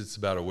 It's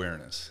about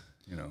awareness,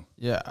 you know.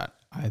 Yeah,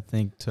 I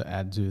think to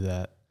add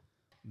to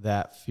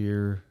that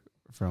fear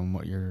from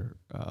what you're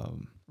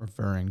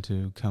referring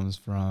to comes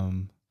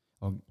from,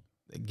 well,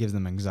 it gives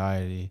them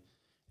anxiety,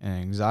 and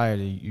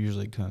anxiety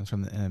usually comes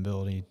from the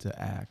inability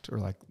to act, or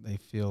like they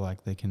feel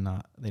like they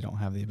don't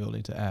have the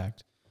ability to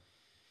act.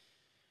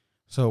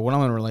 So what I'm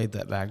going to relate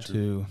that back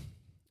to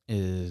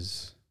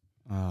is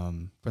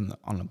on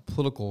a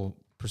political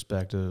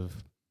perspective.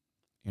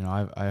 You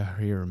know, I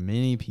hear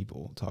many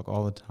people talk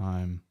all the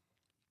time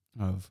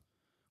of,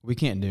 we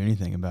can't do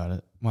anything about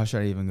it. Why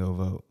should I even go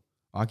vote?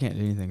 I can't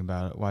do anything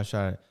about it. Why should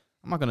I?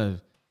 I'm not going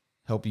to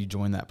help you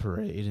join that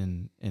parade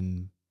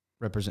and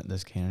represent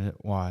this candidate.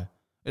 Why?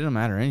 It doesn't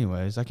matter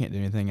anyways. I can't do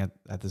anything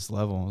at this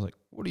level. I was like,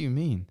 what do you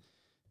mean?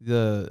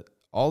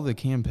 All the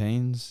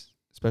campaigns,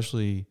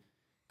 especially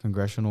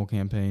congressional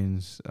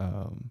campaigns,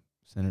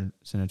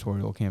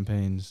 senatorial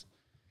campaigns,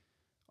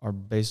 are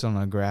based on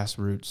a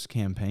grassroots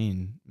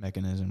campaign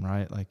mechanism,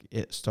 right? Like,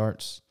 it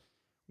starts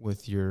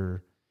with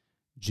your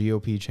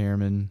GOP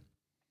chairman,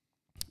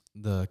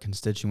 the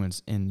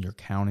constituents in your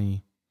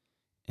county,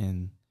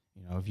 and,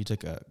 you know, if you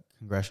take a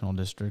congressional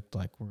district,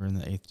 like we're in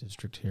the 8th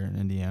district here in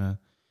Indiana,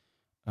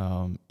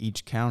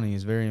 each county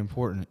is very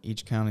important.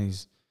 Each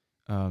county's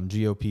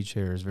GOP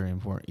chair is very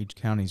important. Each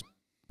county's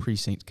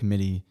precinct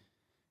committee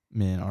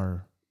men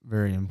are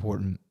very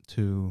important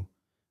to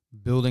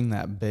building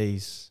that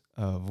base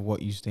of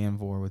what you stand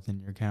for within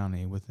your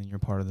county, within your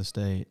part of the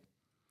state.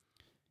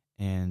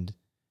 And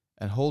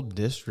a whole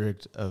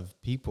district of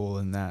people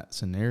in that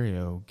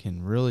scenario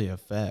can really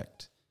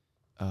affect,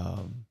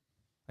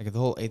 like if the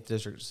whole 8th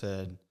district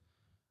said,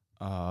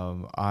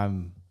 I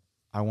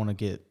want to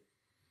get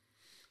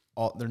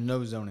there are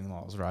no zoning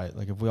laws, right?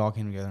 Like if we all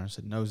came together and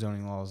said no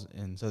zoning laws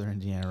in Southern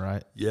Indiana,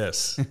 right?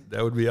 Yes,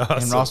 that would be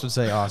awesome. And Ross would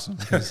say awesome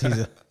because he's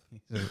a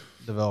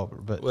developer.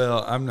 But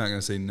well, I'm not going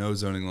to say no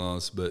zoning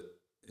laws, but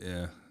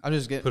yeah, I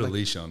just get put a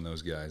leash on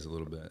those guys a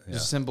little bit. Yeah.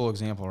 Just a simple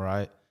example,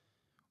 right?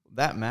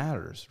 That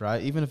matters,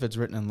 right? Even if it's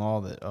written in law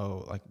that,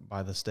 like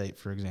by the state,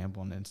 for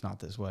example, and it's not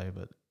this way,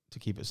 but to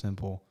keep it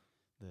simple,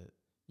 that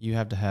you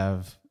have to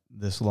have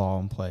this law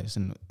in place.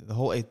 And the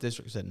whole 8th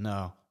district said,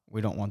 no,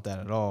 we don't want that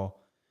at all.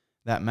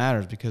 That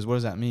matters because what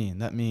does that mean?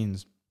 That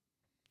means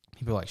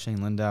people like Shane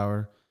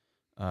Lindauer,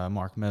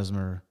 Mark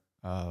Mesmer,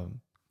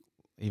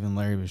 even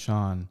Larry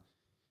Bucshon,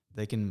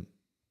 they can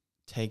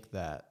take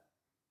that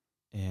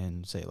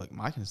and say, like,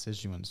 my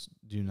constituents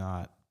do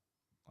not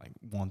like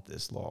want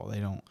this law. They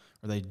don't,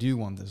 or they do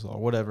want this law,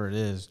 whatever it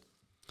is.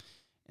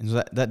 And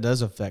so that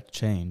does affect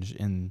change.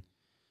 And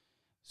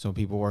so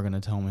people are going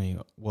to tell me,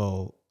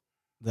 well,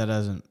 that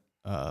doesn't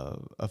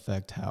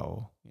affect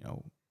how, you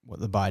know, what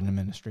the Biden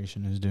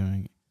administration is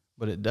doing.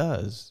 But it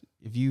does.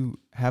 If you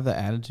have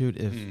that attitude,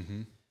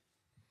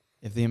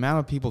 if the amount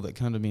of people that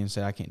come to me and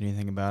say, I can't do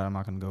anything about it, I'm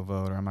not going to go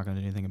vote, or I'm not going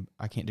to do anything,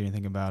 I can't do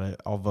anything about it,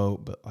 I'll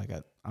vote, but like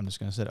I'm just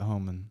going to sit at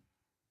home and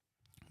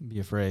be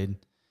afraid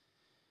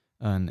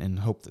and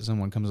hope that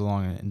someone comes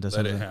along and does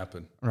something. Let it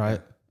happen. Right?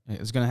 Yeah.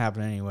 It's going to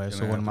happen anyway,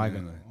 so what am I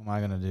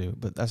going to do?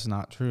 But that's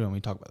not true, and we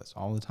talk about this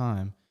all the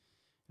time.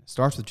 It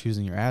starts with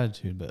choosing your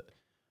attitude, but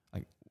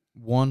like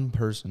one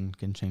person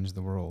can change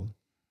the world.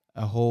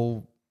 A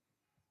whole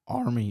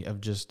army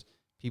of just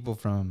people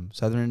from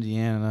Southern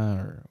Indiana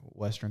or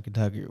Western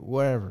Kentucky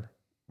or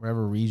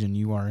wherever region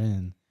you are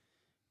in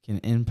can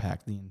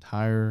impact the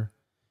entire,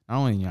 not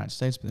only the United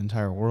States, but the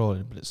entire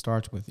world. But it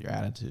starts with your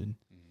attitude.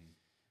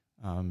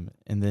 Mm-hmm.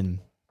 And then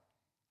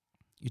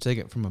you take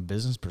it from a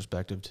business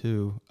perspective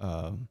too.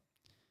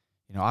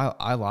 You know,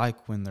 I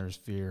like when there's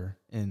fear.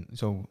 And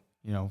so,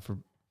 you know, for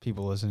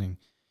people listening,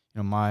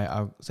 you know,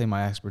 I would say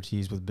my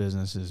expertise with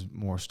business is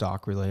more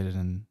stock related,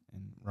 and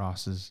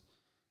Ross is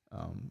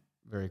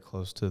very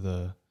close to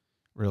the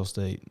real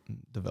estate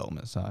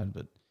development side.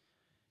 But,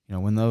 you know,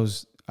 when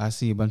I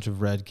see a bunch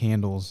of red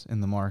candles in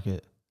the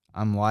market,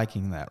 I'm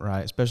liking that,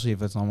 right? Especially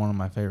if it's on one of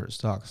my favorite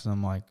stocks. And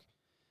I'm like,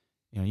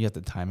 you know, you have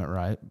to time it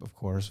right, of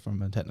course,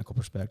 from a technical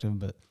perspective,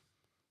 but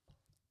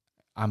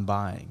I'm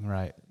buying,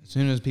 right? As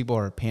soon as people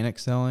are panic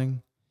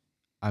selling,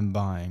 I'm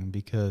buying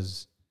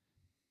because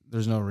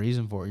there's no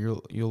reason for it.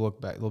 You'll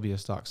look back, there'll be a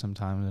stock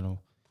sometime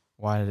that'll,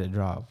 why did it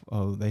drop?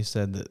 Oh, they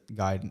said that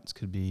guidance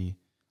could be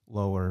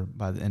lower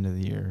by the end of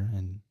the year,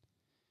 and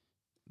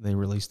they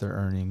release their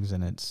earnings,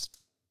 and it's,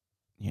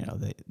 you know,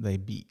 they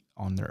beat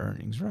on their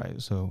earnings,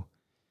 right? So,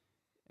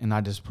 and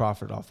I just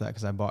profit off that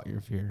because I bought your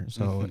fear.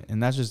 So,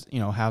 and that's just, you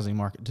know, housing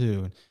market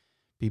too.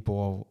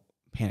 People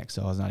panic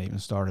sell has not even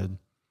started,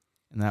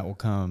 and that will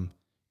come,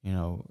 you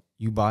know,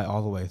 you buy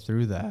all the way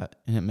through that,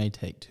 and it may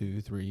take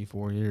 2, 3,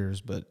 4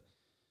 years, but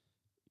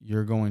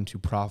you're going to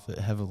profit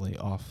heavily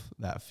off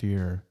that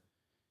fear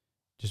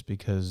just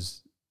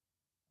because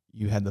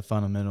you had the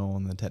fundamental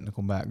and the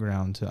technical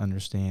background to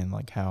understand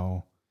like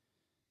how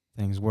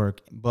things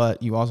work.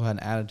 But you also had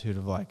an attitude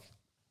of like,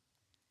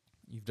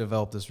 you've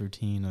developed this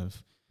routine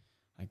of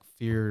like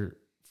fear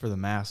for the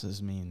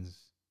masses means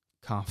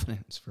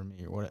confidence for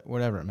me, or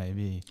whatever it may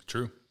be.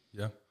 True.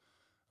 Yeah.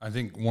 I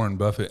think Warren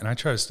Buffett, and I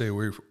try to stay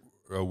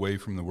away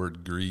from the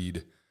word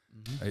greed.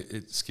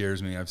 It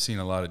scares me. I've seen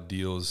a lot of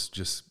deals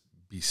just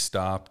be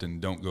stopped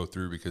and don't go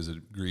through because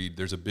of greed.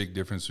 There's a big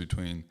difference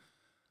between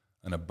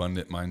an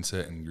abundant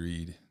mindset and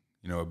greed.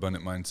 You know,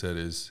 abundant mindset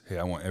is, hey,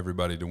 I want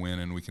everybody to win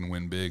and we can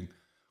win big.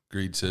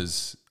 Greed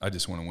says, I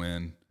just want to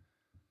win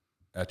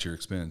at your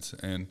expense.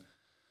 And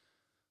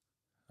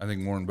I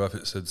think Warren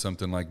Buffett said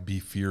something like, be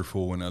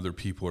fearful when other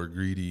people are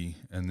greedy,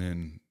 and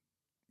then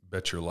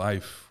bet your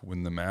life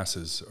when the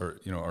masses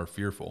are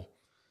fearful.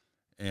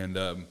 And,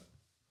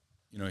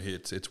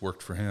 it's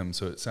worked for him.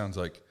 So it sounds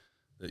like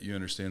that you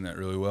understand that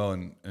really well.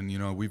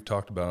 And we've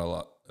talked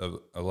about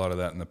a lot of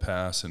that in the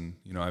past. And,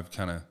 I've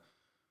kind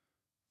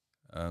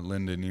of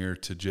lend an ear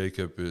to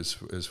Jacob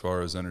as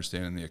far as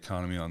understanding the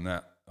economy on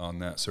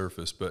that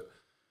surface. But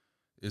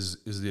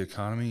is the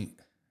economy,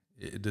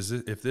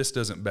 if this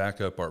doesn't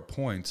back up our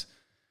points,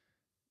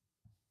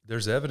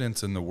 there's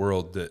evidence in the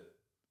world that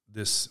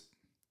this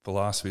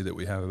philosophy that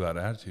we have about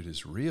attitude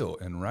is real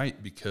and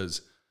right,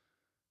 because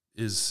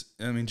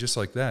just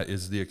like that,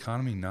 is the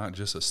economy not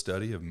just a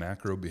study of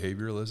macro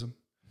behavioralism?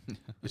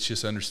 It's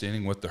just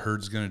understanding what the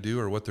herd's going to do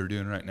or what they're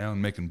doing right now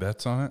and making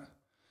bets on it.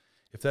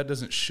 If that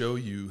doesn't show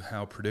you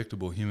how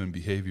predictable human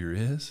behavior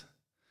is,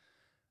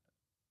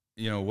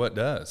 what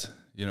does?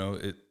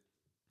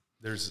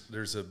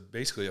 There's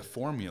basically a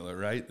formula,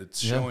 right, that's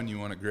showing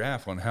you on a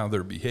graph on how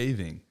they're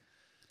behaving.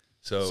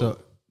 So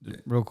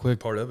real quick,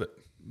 part of it,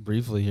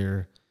 briefly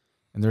here,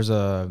 and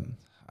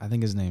I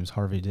think his name's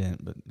Harvey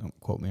Dent, but don't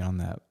quote me on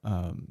that.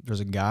 There's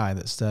a guy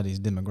that studies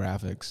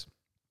demographics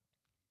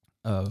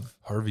of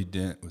Harvey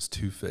Dent was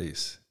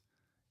Two-Face.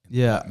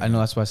 Yeah, I know.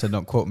 That's why I said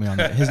don't quote me on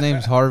that. His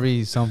name's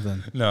Harvey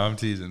something. No, I'm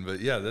teasing, but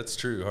yeah, that's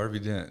true. Harvey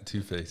Dent,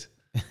 Two-Face,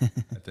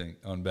 I think,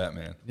 on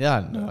Batman.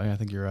 Yeah, no, I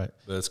think you're right.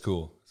 But that's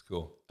cool. It's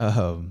cool.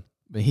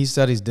 But he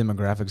studies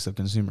demographics of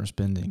consumer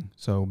spending.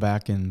 So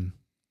back in,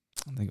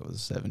 I think it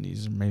was the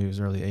 70s or maybe it was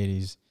early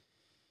 80s,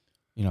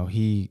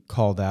 he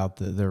called out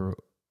that there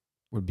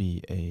would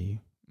be a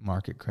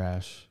market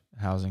crash,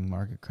 housing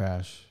market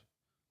crash,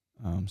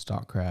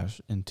 stock crash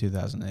in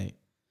 2008.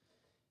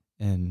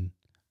 And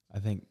I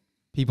think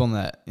people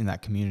in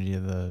that community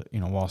of the,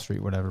 Wall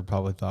Street, whatever,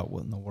 probably thought,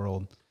 what in the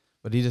world?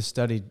 But he just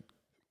studied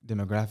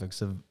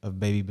demographics of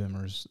baby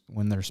boomers,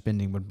 when their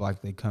spending would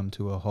likely come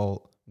to a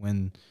halt,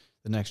 when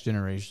the next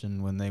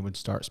generation, when they would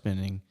start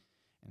spending.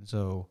 And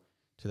so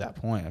to that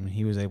point,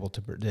 he was able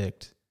to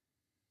predict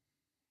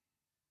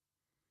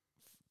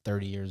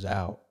 30 years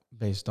out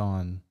based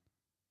on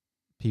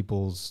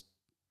people's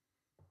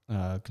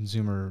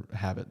consumer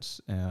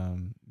habits,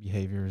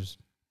 behaviors.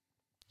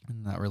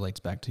 And that relates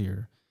back to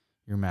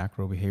your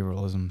macro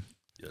behavioralism.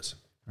 Yes.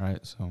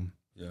 Right. So,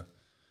 yeah.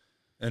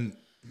 And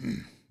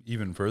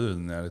even further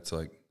than that, it's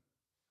like,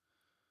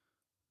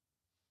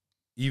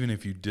 even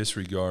if you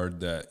disregard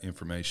that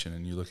information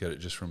and you look at it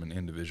just from an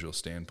individual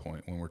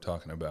standpoint, when we're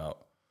talking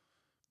about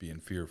being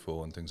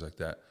fearful and things like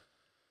that,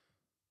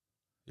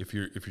 if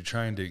you're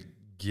trying to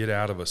get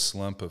out of a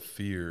slump of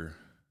fear,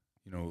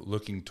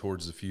 looking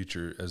towards the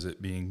future as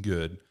it being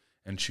good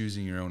and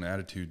choosing your own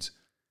attitudes,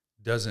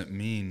 doesn't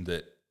mean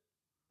that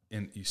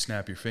you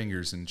snap your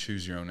fingers and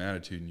choose your own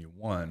attitude and you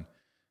won.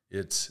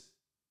 It's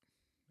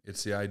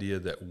the idea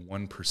that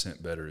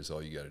 1% better is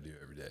all you got to do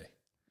every day.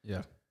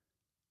 Yeah.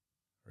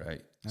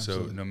 Right.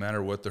 Absolutely. So no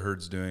matter what the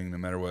herd's doing, no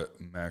matter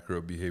what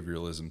macro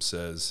behavioralism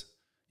says,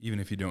 even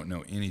if you don't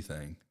know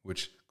anything,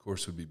 which of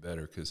course would be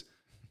better because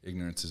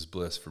ignorance is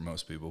bliss for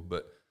most people,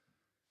 but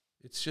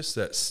it's just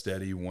that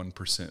steady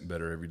 1%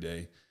 better every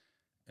day.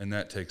 And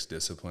that takes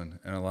discipline.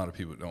 And a lot of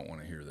people don't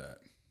want to hear that.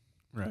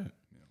 Right.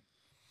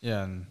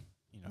 Yeah. And,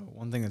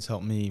 one thing that's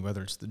helped me,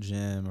 whether it's the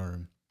gym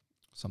or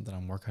something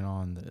I'm working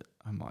on that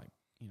I'm like,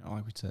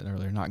 like we said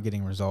earlier, not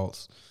getting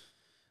results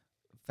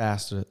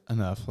fast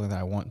enough that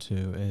I want to,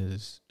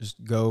 is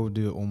just go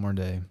do it one more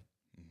day.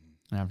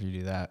 Mm-hmm. And after you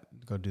do that,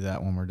 go do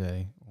that one more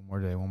day, one more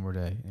day, one more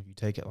day. And if you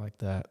take it like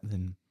that,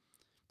 then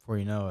before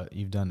you know it,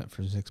 you've done it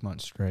for 6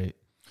 months straight.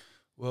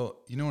 Well,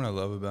 you know what I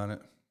love about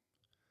it?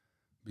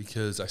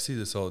 Because I see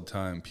this all the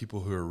time. People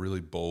who are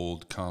really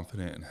bold,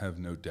 confident, and have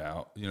no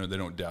doubt, they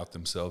don't doubt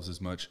themselves as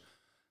much.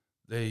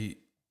 They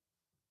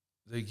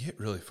get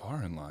really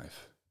far in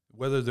life,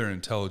 whether they're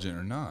intelligent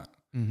or not.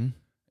 Mm-hmm.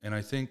 And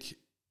I think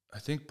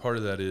part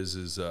of that is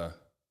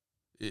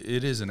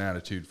it is an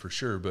attitude for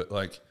sure, but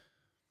like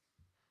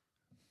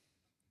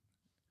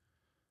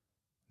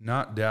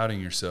not doubting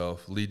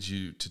yourself leads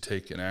you to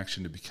take an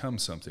action to become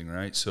something,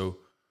 right? So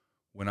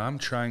when I'm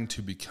trying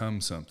to become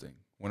something,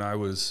 when I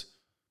was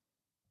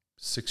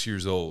 6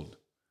 years old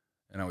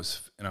and I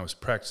was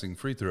practicing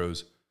free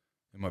throws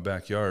in my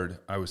backyard,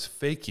 I was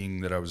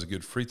faking that I was a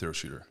good free throw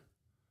shooter.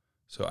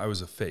 So I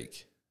was a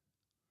fake.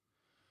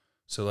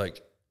 So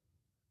like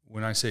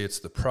when I say it's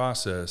the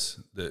process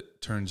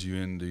that turns you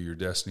into your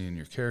destiny and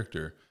your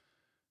character,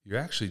 you're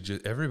actually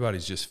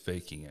everybody's just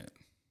faking it.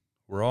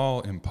 We're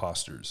all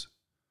imposters.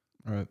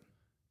 Right.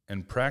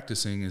 And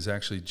practicing is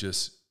actually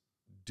just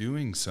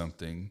doing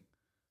something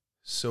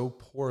so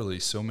poorly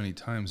so many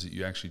times that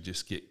you actually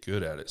just get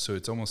good at it. So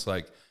it's almost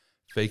like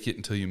fake it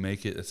until you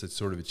make it. That's a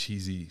sort of a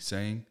cheesy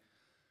saying,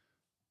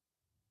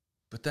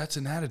 but that's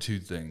an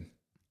attitude thing.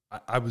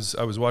 I was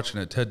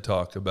watching a TED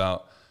Talk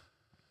about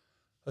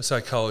a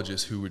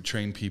psychologist who would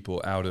train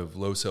people out of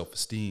low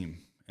self-esteem.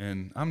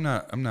 And I'm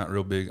not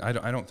real big.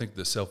 I don't think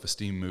the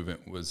self-esteem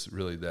movement was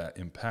really that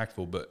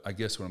impactful, but I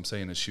guess what I'm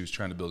saying is she was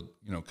trying to build,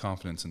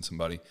 confidence in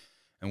somebody.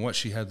 And what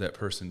she had that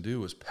person do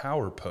was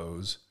power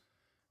pose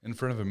in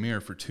front of a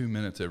mirror for 2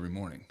 minutes every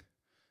morning,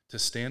 to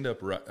stand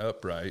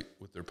upright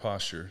with their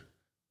posture,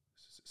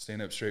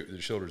 stand up straight with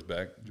their shoulders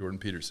back, Jordan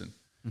Peterson,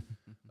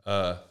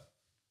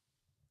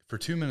 for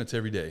 2 minutes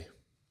every day.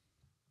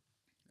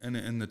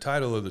 And the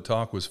title of the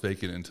talk was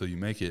Fake It Until You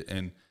Make It.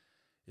 And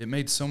it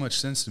made so much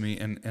sense to me.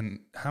 And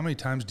how many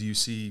times do you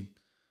see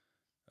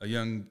a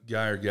young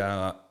guy or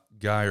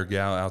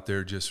gal out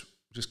there just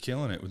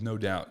killing it with no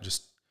doubt,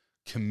 just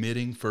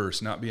committing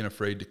first, not being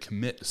afraid to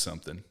commit to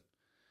something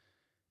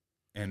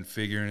and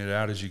figuring it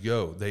out as you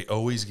go. They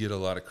always get a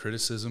lot of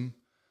criticism.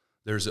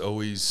 There's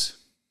always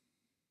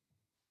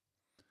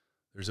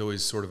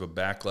sort of a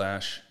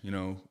backlash,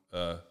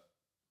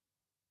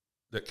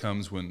 that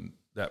comes when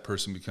that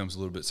person becomes a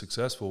little bit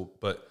successful,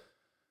 but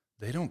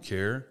they don't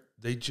care.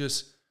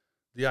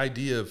 The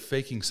idea of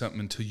faking something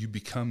until you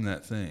become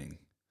that thing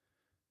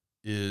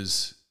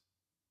is,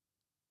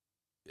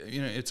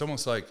 it's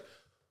almost like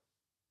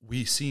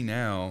we see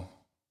now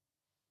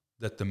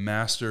that the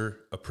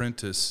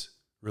master-apprentice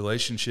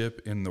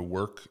relationship in the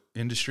work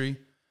industry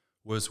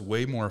was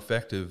way more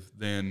effective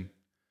than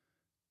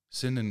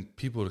sending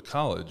people to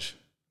college,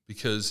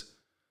 because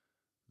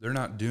they're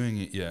not doing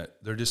it yet.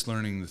 They're just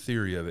learning the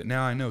theory of it.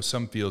 Now, I know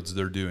some fields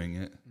they're doing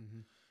it.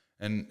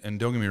 Mm-hmm. And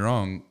don't get me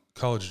wrong,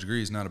 college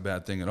degree is not a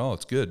bad thing at all.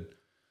 It's good.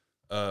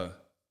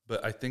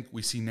 But I think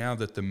we see now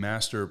that the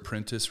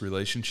master-apprentice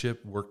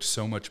relationship worked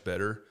so much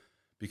better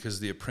because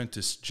the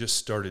apprentice just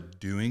started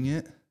doing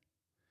it.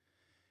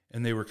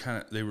 And they were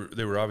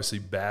obviously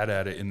bad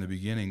at it in the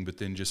beginning, but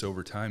then just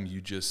over time,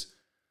 if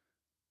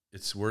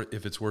it's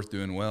worth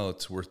doing well,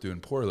 it's worth doing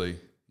poorly,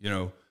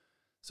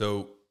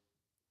 So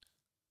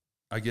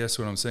I guess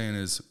what I'm saying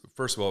is,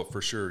 first of all,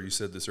 for sure, you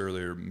said this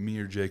earlier, me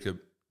or Jacob,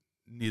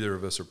 neither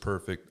of us are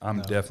perfect.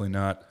 I'm definitely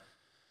not.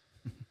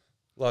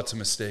 Lots of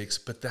mistakes,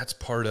 but that's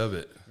part of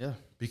it. Yeah.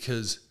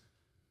 Because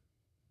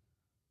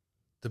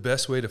the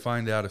best way to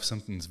find out if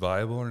something's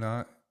viable or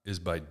not is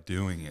by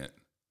doing it.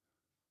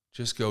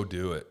 Just go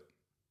do it.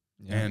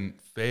 Yeah.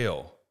 And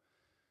fail.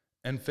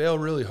 And fail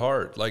really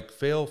hard. Like,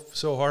 fail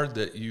so hard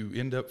that you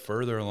end up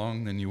further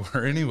along than you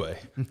were anyway.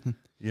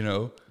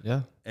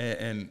 Yeah.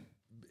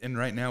 And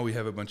right now we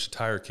have a bunch of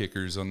tire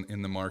kickers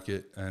in the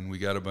market, and we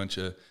got a bunch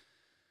of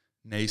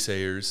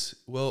naysayers.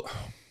 Well,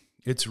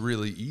 it's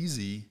really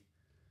easy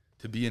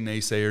to be a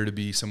naysayer, to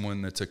be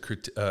someone that's a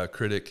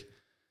critic,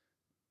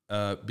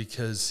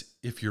 because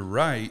if you're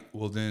right,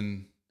 well,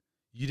 then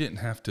you didn't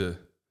have to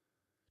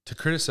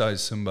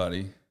criticize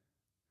somebody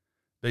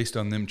based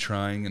on them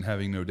trying and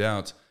having no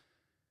doubts.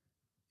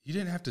 You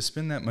didn't have to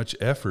spend that much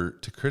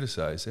effort to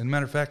criticize. And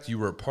matter of fact, you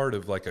were a part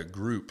of like a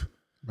group.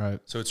 Right.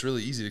 So it's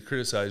really easy to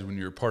criticize when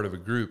you're a part of a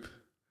group,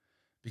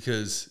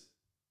 because,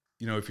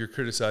 if you're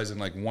criticizing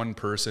like one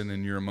person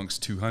and you're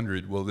amongst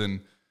 200, well,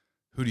 then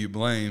who do you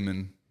blame?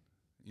 And,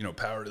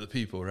 power to the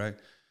people, right?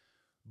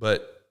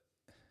 But,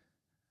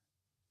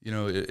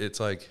 it's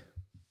like,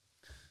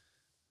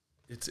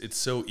 it's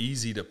so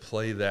easy to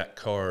play that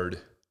card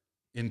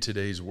in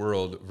today's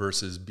world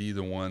versus be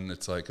the one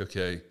that's like,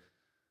 okay,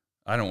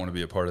 I don't want to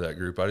be a part of that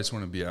group. I just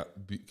want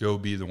to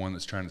be the one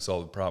that's trying to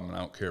solve the problem, and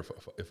I don't care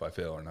if I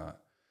fail or not.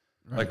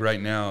 Right. Like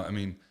right now,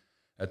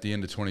 at the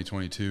end of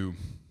 2022,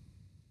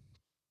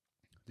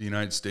 the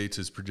United States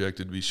is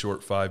projected to be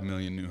short 5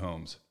 million new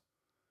homes.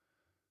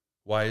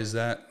 Why is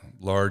that?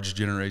 Large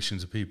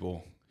generations of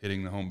people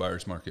hitting the home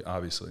buyers market,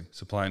 obviously,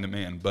 supply and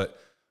demand. But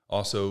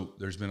also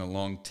there's been a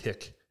long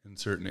tick in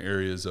certain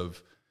areas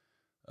of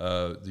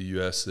the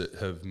U.S. that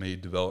have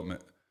made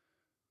development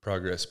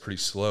progress pretty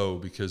slow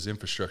because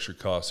infrastructure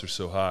costs are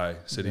so high.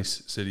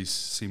 Cities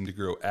seem to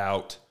grow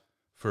out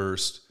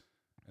first,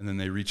 and then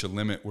they reach a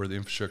limit where the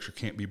infrastructure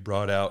can't be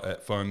brought out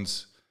at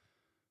funds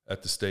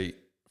at the state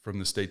from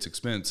the state's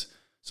expense.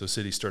 So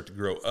cities start to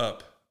grow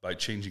up by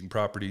changing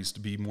properties to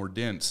be more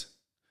dense.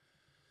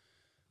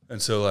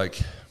 And so,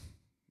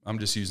 I'm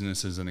just using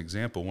this as an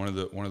example. One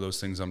of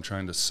those things I'm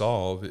trying to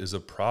solve is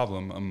a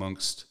problem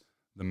amongst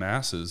the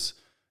masses.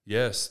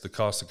 Yes, the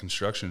cost of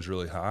construction is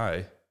really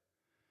high.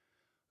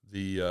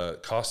 The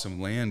cost of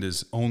land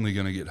is only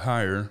going to get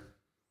higher.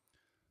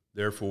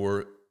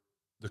 Therefore,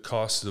 the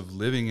costs of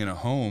living in a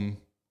home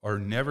are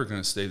never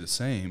going to stay the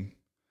same.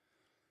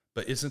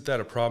 But isn't that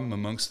a problem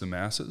amongst the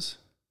masses?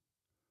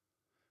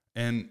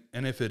 And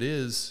if it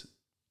is,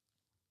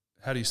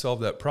 how do you solve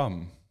that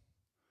problem?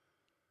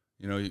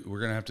 We're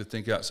going to have to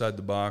think outside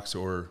the box,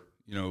 or,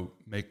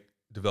 make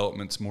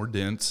developments more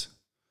dense,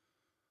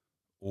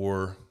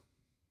 or,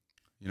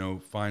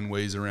 find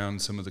ways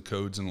around some of the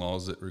codes and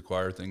laws that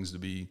require things to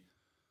be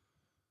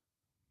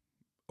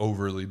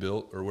overly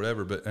built or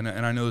whatever. But and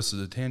I know this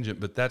is a tangent,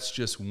 but that's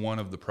just one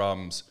of the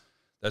problems.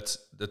 That's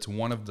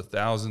one of the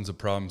thousands of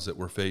problems that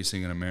we're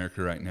facing in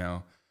America right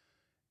now.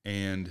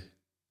 And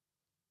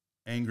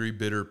angry,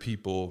 bitter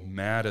people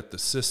mad at the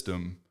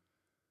system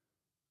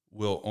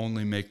will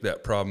only make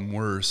that problem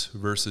worse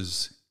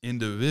versus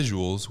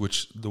individuals,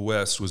 which the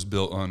West was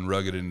built on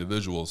rugged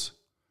individuals.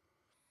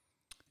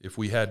 If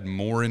we had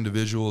more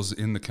individuals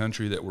in the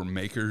country that were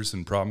makers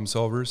and problem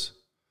solvers,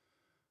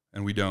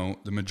 and we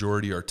don't, the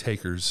majority are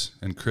takers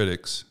and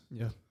critics,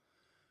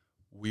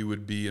 we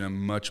would be in a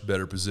much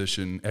better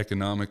position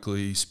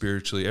economically,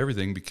 spiritually,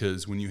 everything,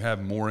 because when you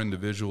have more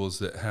individuals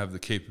that have the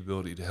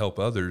capability to help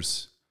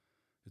others,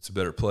 it's a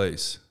better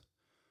place.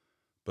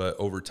 But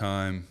over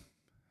time,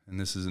 and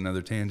this is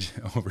another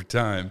tangent, over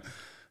time,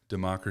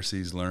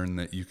 democracies learn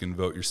that you can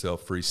vote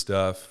yourself free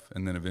stuff,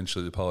 and then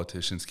eventually the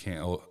politicians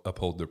can't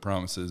uphold their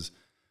promises,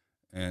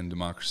 and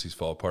democracies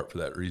fall apart for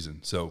that reason.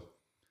 So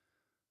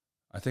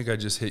I think I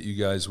just hit you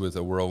guys with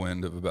a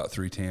whirlwind of about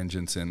 3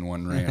 tangents in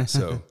one rant.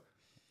 So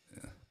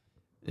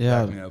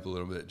back me up a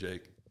little bit,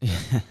 Jake.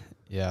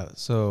 Yeah.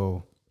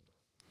 So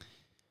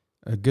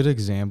a good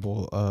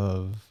example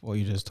of what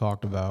you just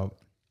talked about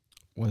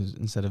was,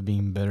 instead of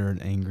being bitter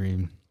and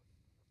angry,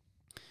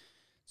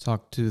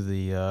 talk to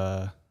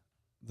the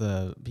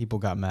people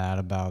got mad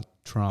about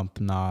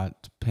Trump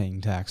not paying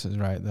taxes,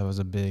 right? That was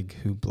a big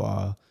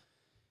hoopla.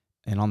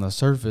 And on the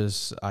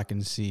surface, I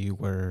can see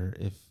where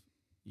if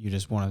you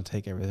just want to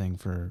take everything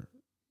for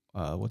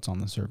what's on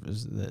the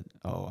surface, that,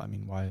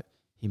 why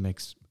he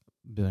makes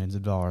billions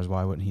of dollars,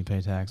 why wouldn't he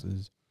pay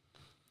taxes?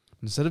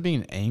 Instead of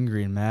being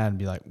angry and mad,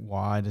 be like,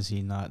 why does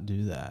he not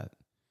do that?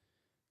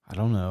 I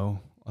don't know.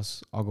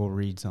 I'll go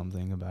read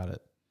something about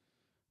it.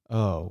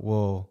 Oh,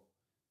 well,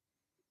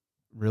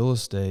 real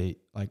estate,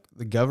 like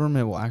the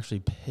government will actually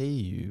pay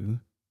you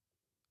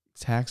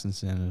tax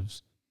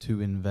incentives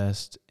to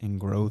invest and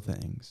grow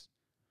things.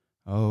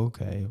 Oh,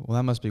 okay. Well,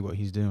 that must be what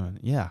he's doing.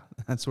 Yeah,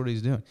 that's what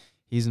he's doing.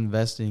 He's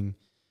investing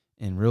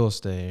in real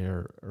estate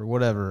or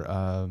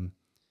whatever.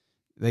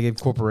 They give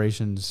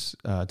corporations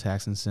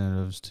tax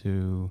incentives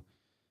to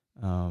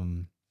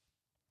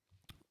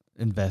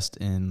invest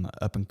in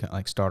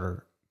like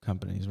starter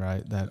companies,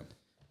 right?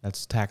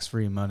 That's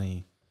tax-free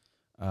money.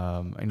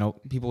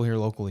 People here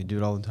locally do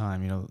it all the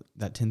time.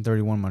 That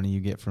 1031 money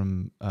you get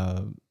from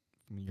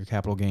your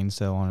capital gains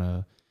sale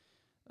on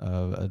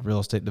a real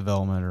estate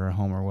development or a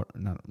home, or what,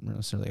 not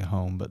necessarily a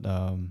home, but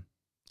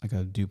like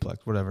a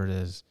duplex, whatever it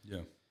is.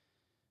 Yeah.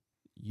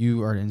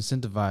 You are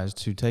incentivized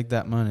to take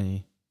that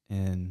money,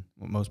 and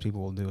what most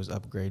people will do is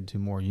upgrade to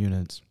more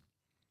units,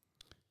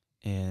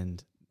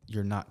 and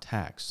you're not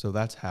taxed. So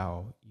that's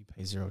how you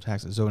pay zero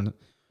taxes. So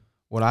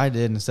what I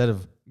did, instead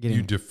of getting...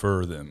 You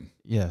defer them.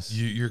 Yes.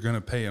 You're going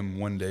to pay them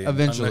one day.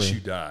 Eventually. Unless you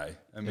die.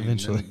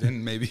 Eventually.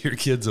 Then maybe your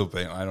kids will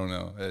pay them. I don't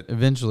know.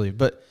 Eventually.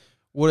 But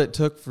what it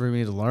took for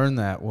me to learn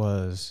that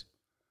was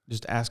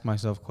just ask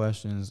myself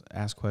questions,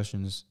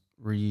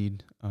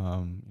 read. I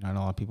know a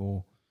lot of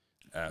people...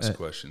 Ask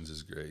questions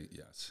is great,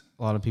 yes.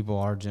 A lot of people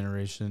our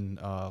generation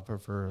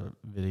prefer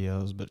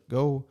videos, but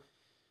go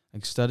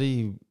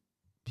study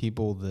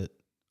people that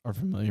are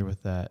familiar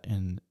with that.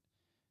 And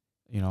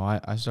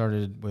I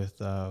started with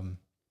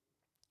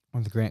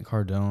Grant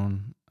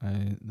Cardone.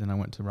 Then I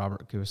went to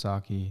Robert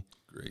Kiyosaki.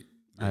 Great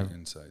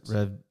insights.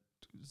 Read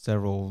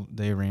several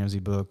Dave Ramsey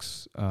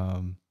books.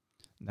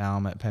 Now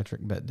I'm at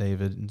Patrick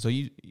Bet-David. And so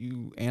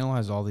you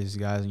analyze all these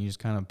guys, and you just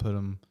kind of put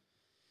them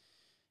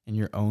in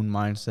your own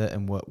mindset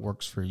and what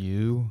works for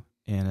you.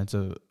 And it's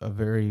a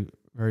very,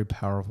 very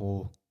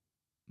powerful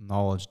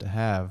knowledge to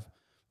have.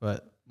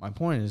 But my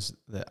point is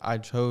that I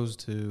chose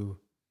to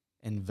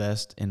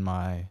invest in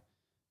my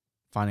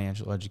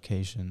financial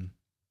education,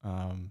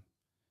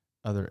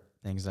 other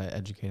things I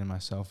educated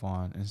myself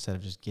on. Instead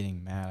of just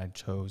getting mad, I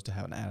chose to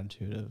have an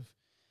attitude of,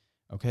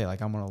 okay,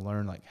 like I'm going to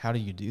learn, like, how do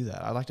you do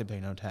that? I like to pay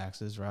no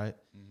taxes, right?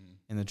 Mm-hmm.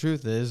 And the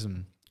truth is,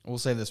 and we'll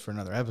save this for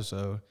another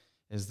episode,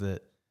 is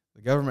that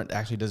the government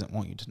actually doesn't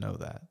want you to know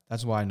that.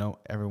 That's why I know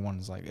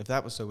everyone's like, if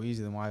that was so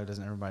easy, then why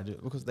doesn't everybody do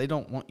it? Because they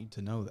don't want you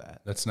to know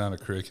that. That's not a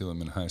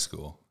curriculum in high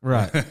school.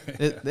 Right.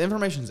 The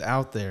information's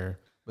out there,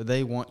 but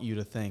they want you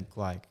to think,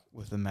 like,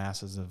 with the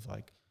masses of,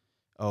 like,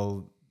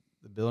 oh,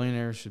 the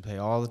billionaires should pay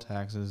all the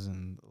taxes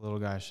and the little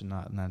guy should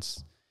not. And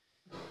that's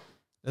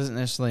doesn't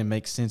necessarily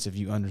make sense if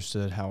you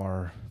understood how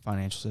our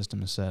financial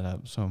system is set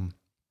up. So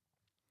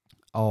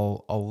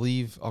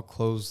I'll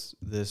close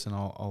this, and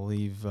I'll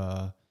leave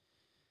the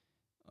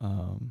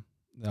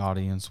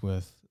audience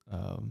with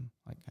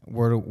like,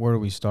 where do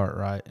we start,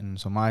 right? And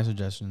so my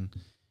suggestion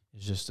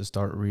is just to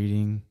start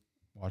reading,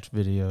 watch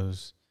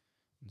videos.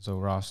 And so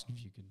Ross,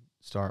 if you could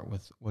start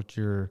with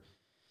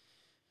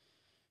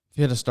if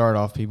you had to start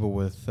off people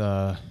with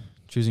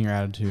choosing your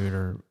attitude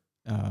or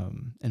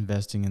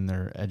investing in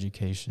their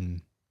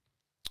education,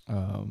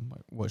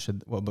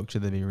 what book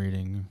should they be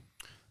reading?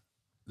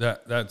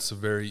 That's a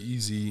very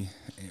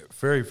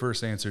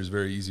first answer is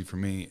very easy for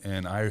me,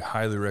 and I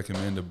highly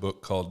recommend a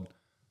book called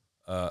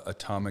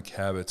Atomic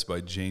Habits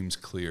by James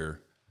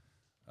Clear.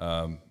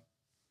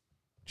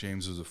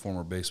 James was a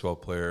former baseball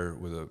player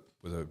with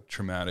a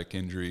traumatic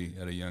injury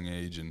at a young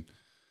age and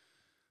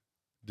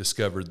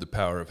discovered the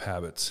power of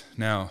habits.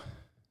 Now,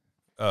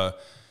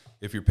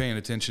 if you're paying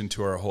attention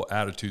to our whole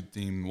attitude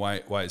theme, why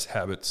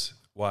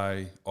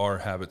are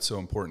habits so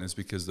important is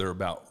because they're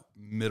about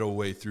middle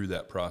way through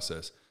that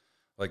process.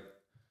 Like,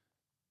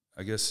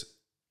 I guess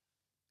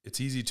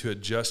it's easy to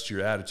adjust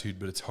your attitude,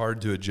 but it's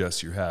hard to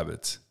adjust your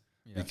habits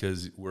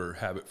because we're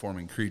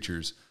habit-forming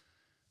creatures.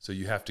 So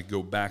you have to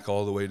go back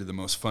all the way to the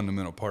most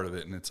fundamental part of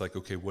it. And it's like,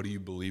 okay, what do you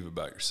believe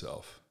about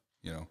yourself?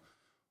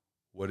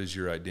 What is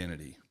your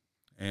identity?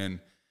 And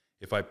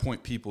if I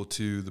point people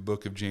to the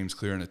book of James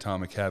Clear and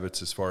Atomic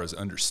Habits as far as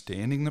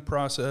understanding the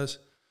process,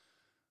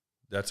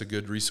 that's a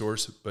good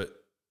resource. But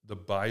the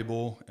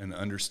Bible and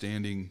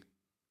understanding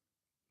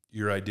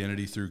your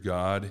identity through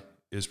God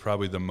is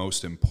probably the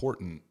most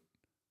important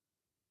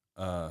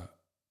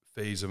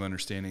phase of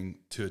understanding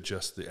to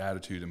adjust the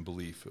attitude and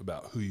belief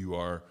about who you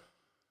are.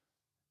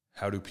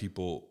 How do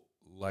people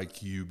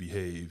like you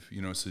behave,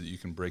 so that you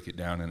can break it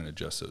down and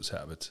adjust those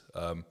habits.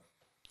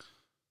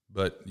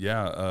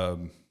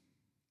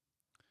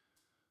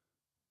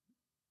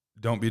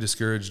 Don't be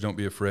discouraged. Don't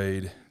be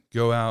afraid.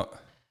 Go out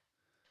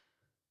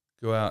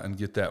and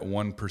get that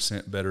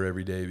 1% better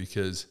every day,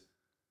 because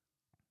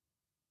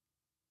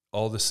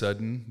all of a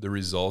sudden the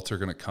results are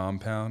going to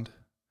compound.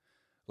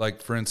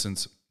 Like, for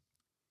instance,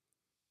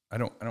 I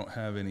don't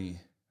have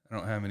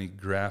any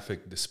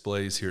graphic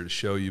displays here to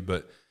show you,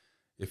 but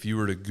if you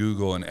were to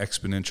Google an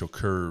exponential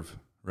curve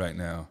right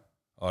now,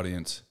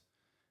 audience,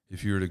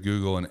 if you were to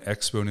Google an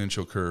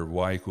exponential curve,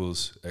 y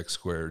equals x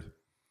squared,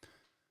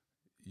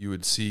 you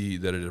would see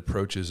that it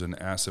approaches an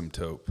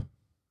asymptote.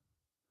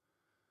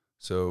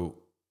 So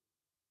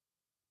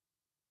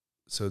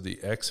the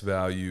x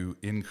value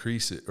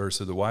increases,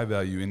 so the y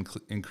value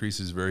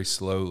increases very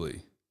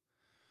slowly.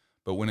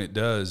 But when it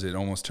does, it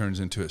almost turns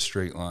into a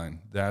straight line.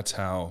 That's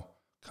how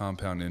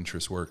compound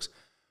interest works.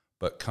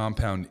 But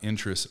compound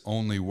interest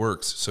only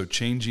works. So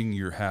changing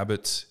your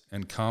habits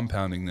and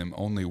compounding them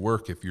only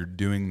work if you're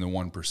doing the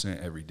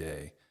 1% every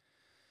day.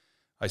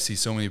 I see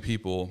so many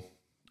people,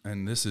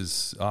 and this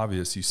is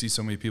obvious, you see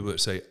so many people that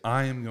say,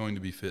 I am going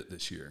to be fit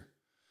this year.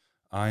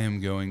 I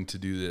am going to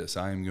do this.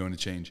 I am going to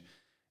change.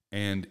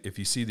 And if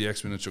you see the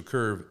exponential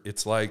curve,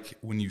 it's like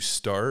when you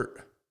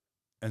start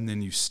and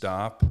then you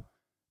stop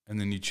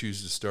and then you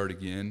choose to start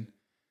again.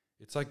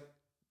 It's like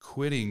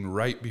quitting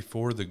right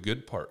before the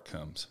good part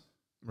comes.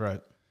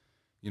 Right.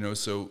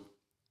 So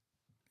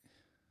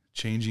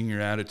changing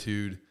your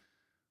attitude,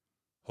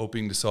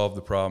 hoping to solve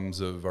the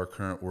problems of our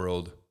current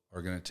world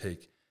are going to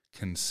take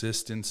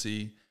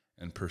consistency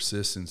and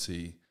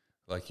persistency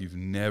like you've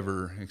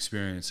never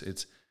experienced.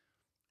 It's,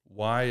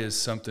 why is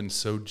something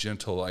so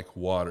gentle like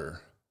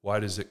water?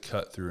 Why does it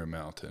cut through a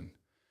mountain?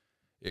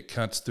 It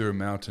cuts through a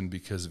mountain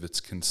because of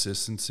its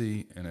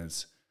consistency and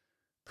its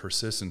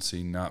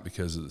persistency, not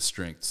because of the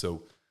strength.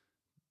 So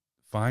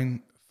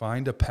find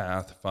a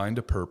path, find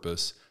a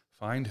purpose,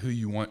 find who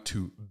you want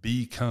to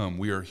become.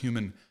 We are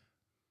human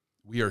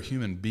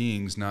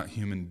beings, not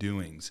human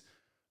doings.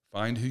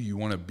 Find who you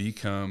want to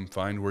become,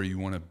 find where you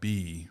want to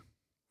be.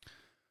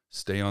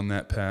 Stay on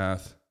that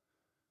path.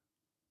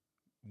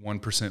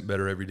 1%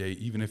 better every day.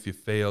 Even if you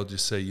fail,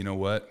 just say, you know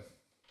what?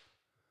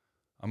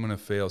 I'm going to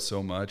fail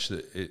so much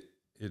that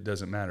it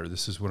doesn't matter.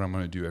 This is what I'm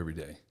going to do every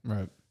day.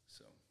 Right.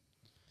 So,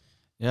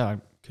 yeah, I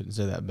couldn't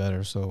say that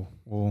better. So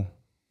we'll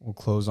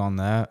close on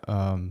that.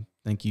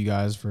 Thank you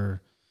guys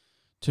for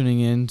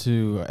tuning in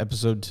to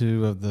episode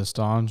 2 of The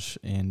Staunch,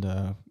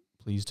 and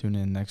please tune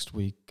in next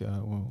week.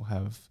 We'll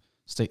have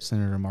State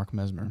Senator Mark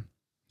Mesmer.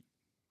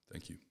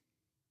 Thank you.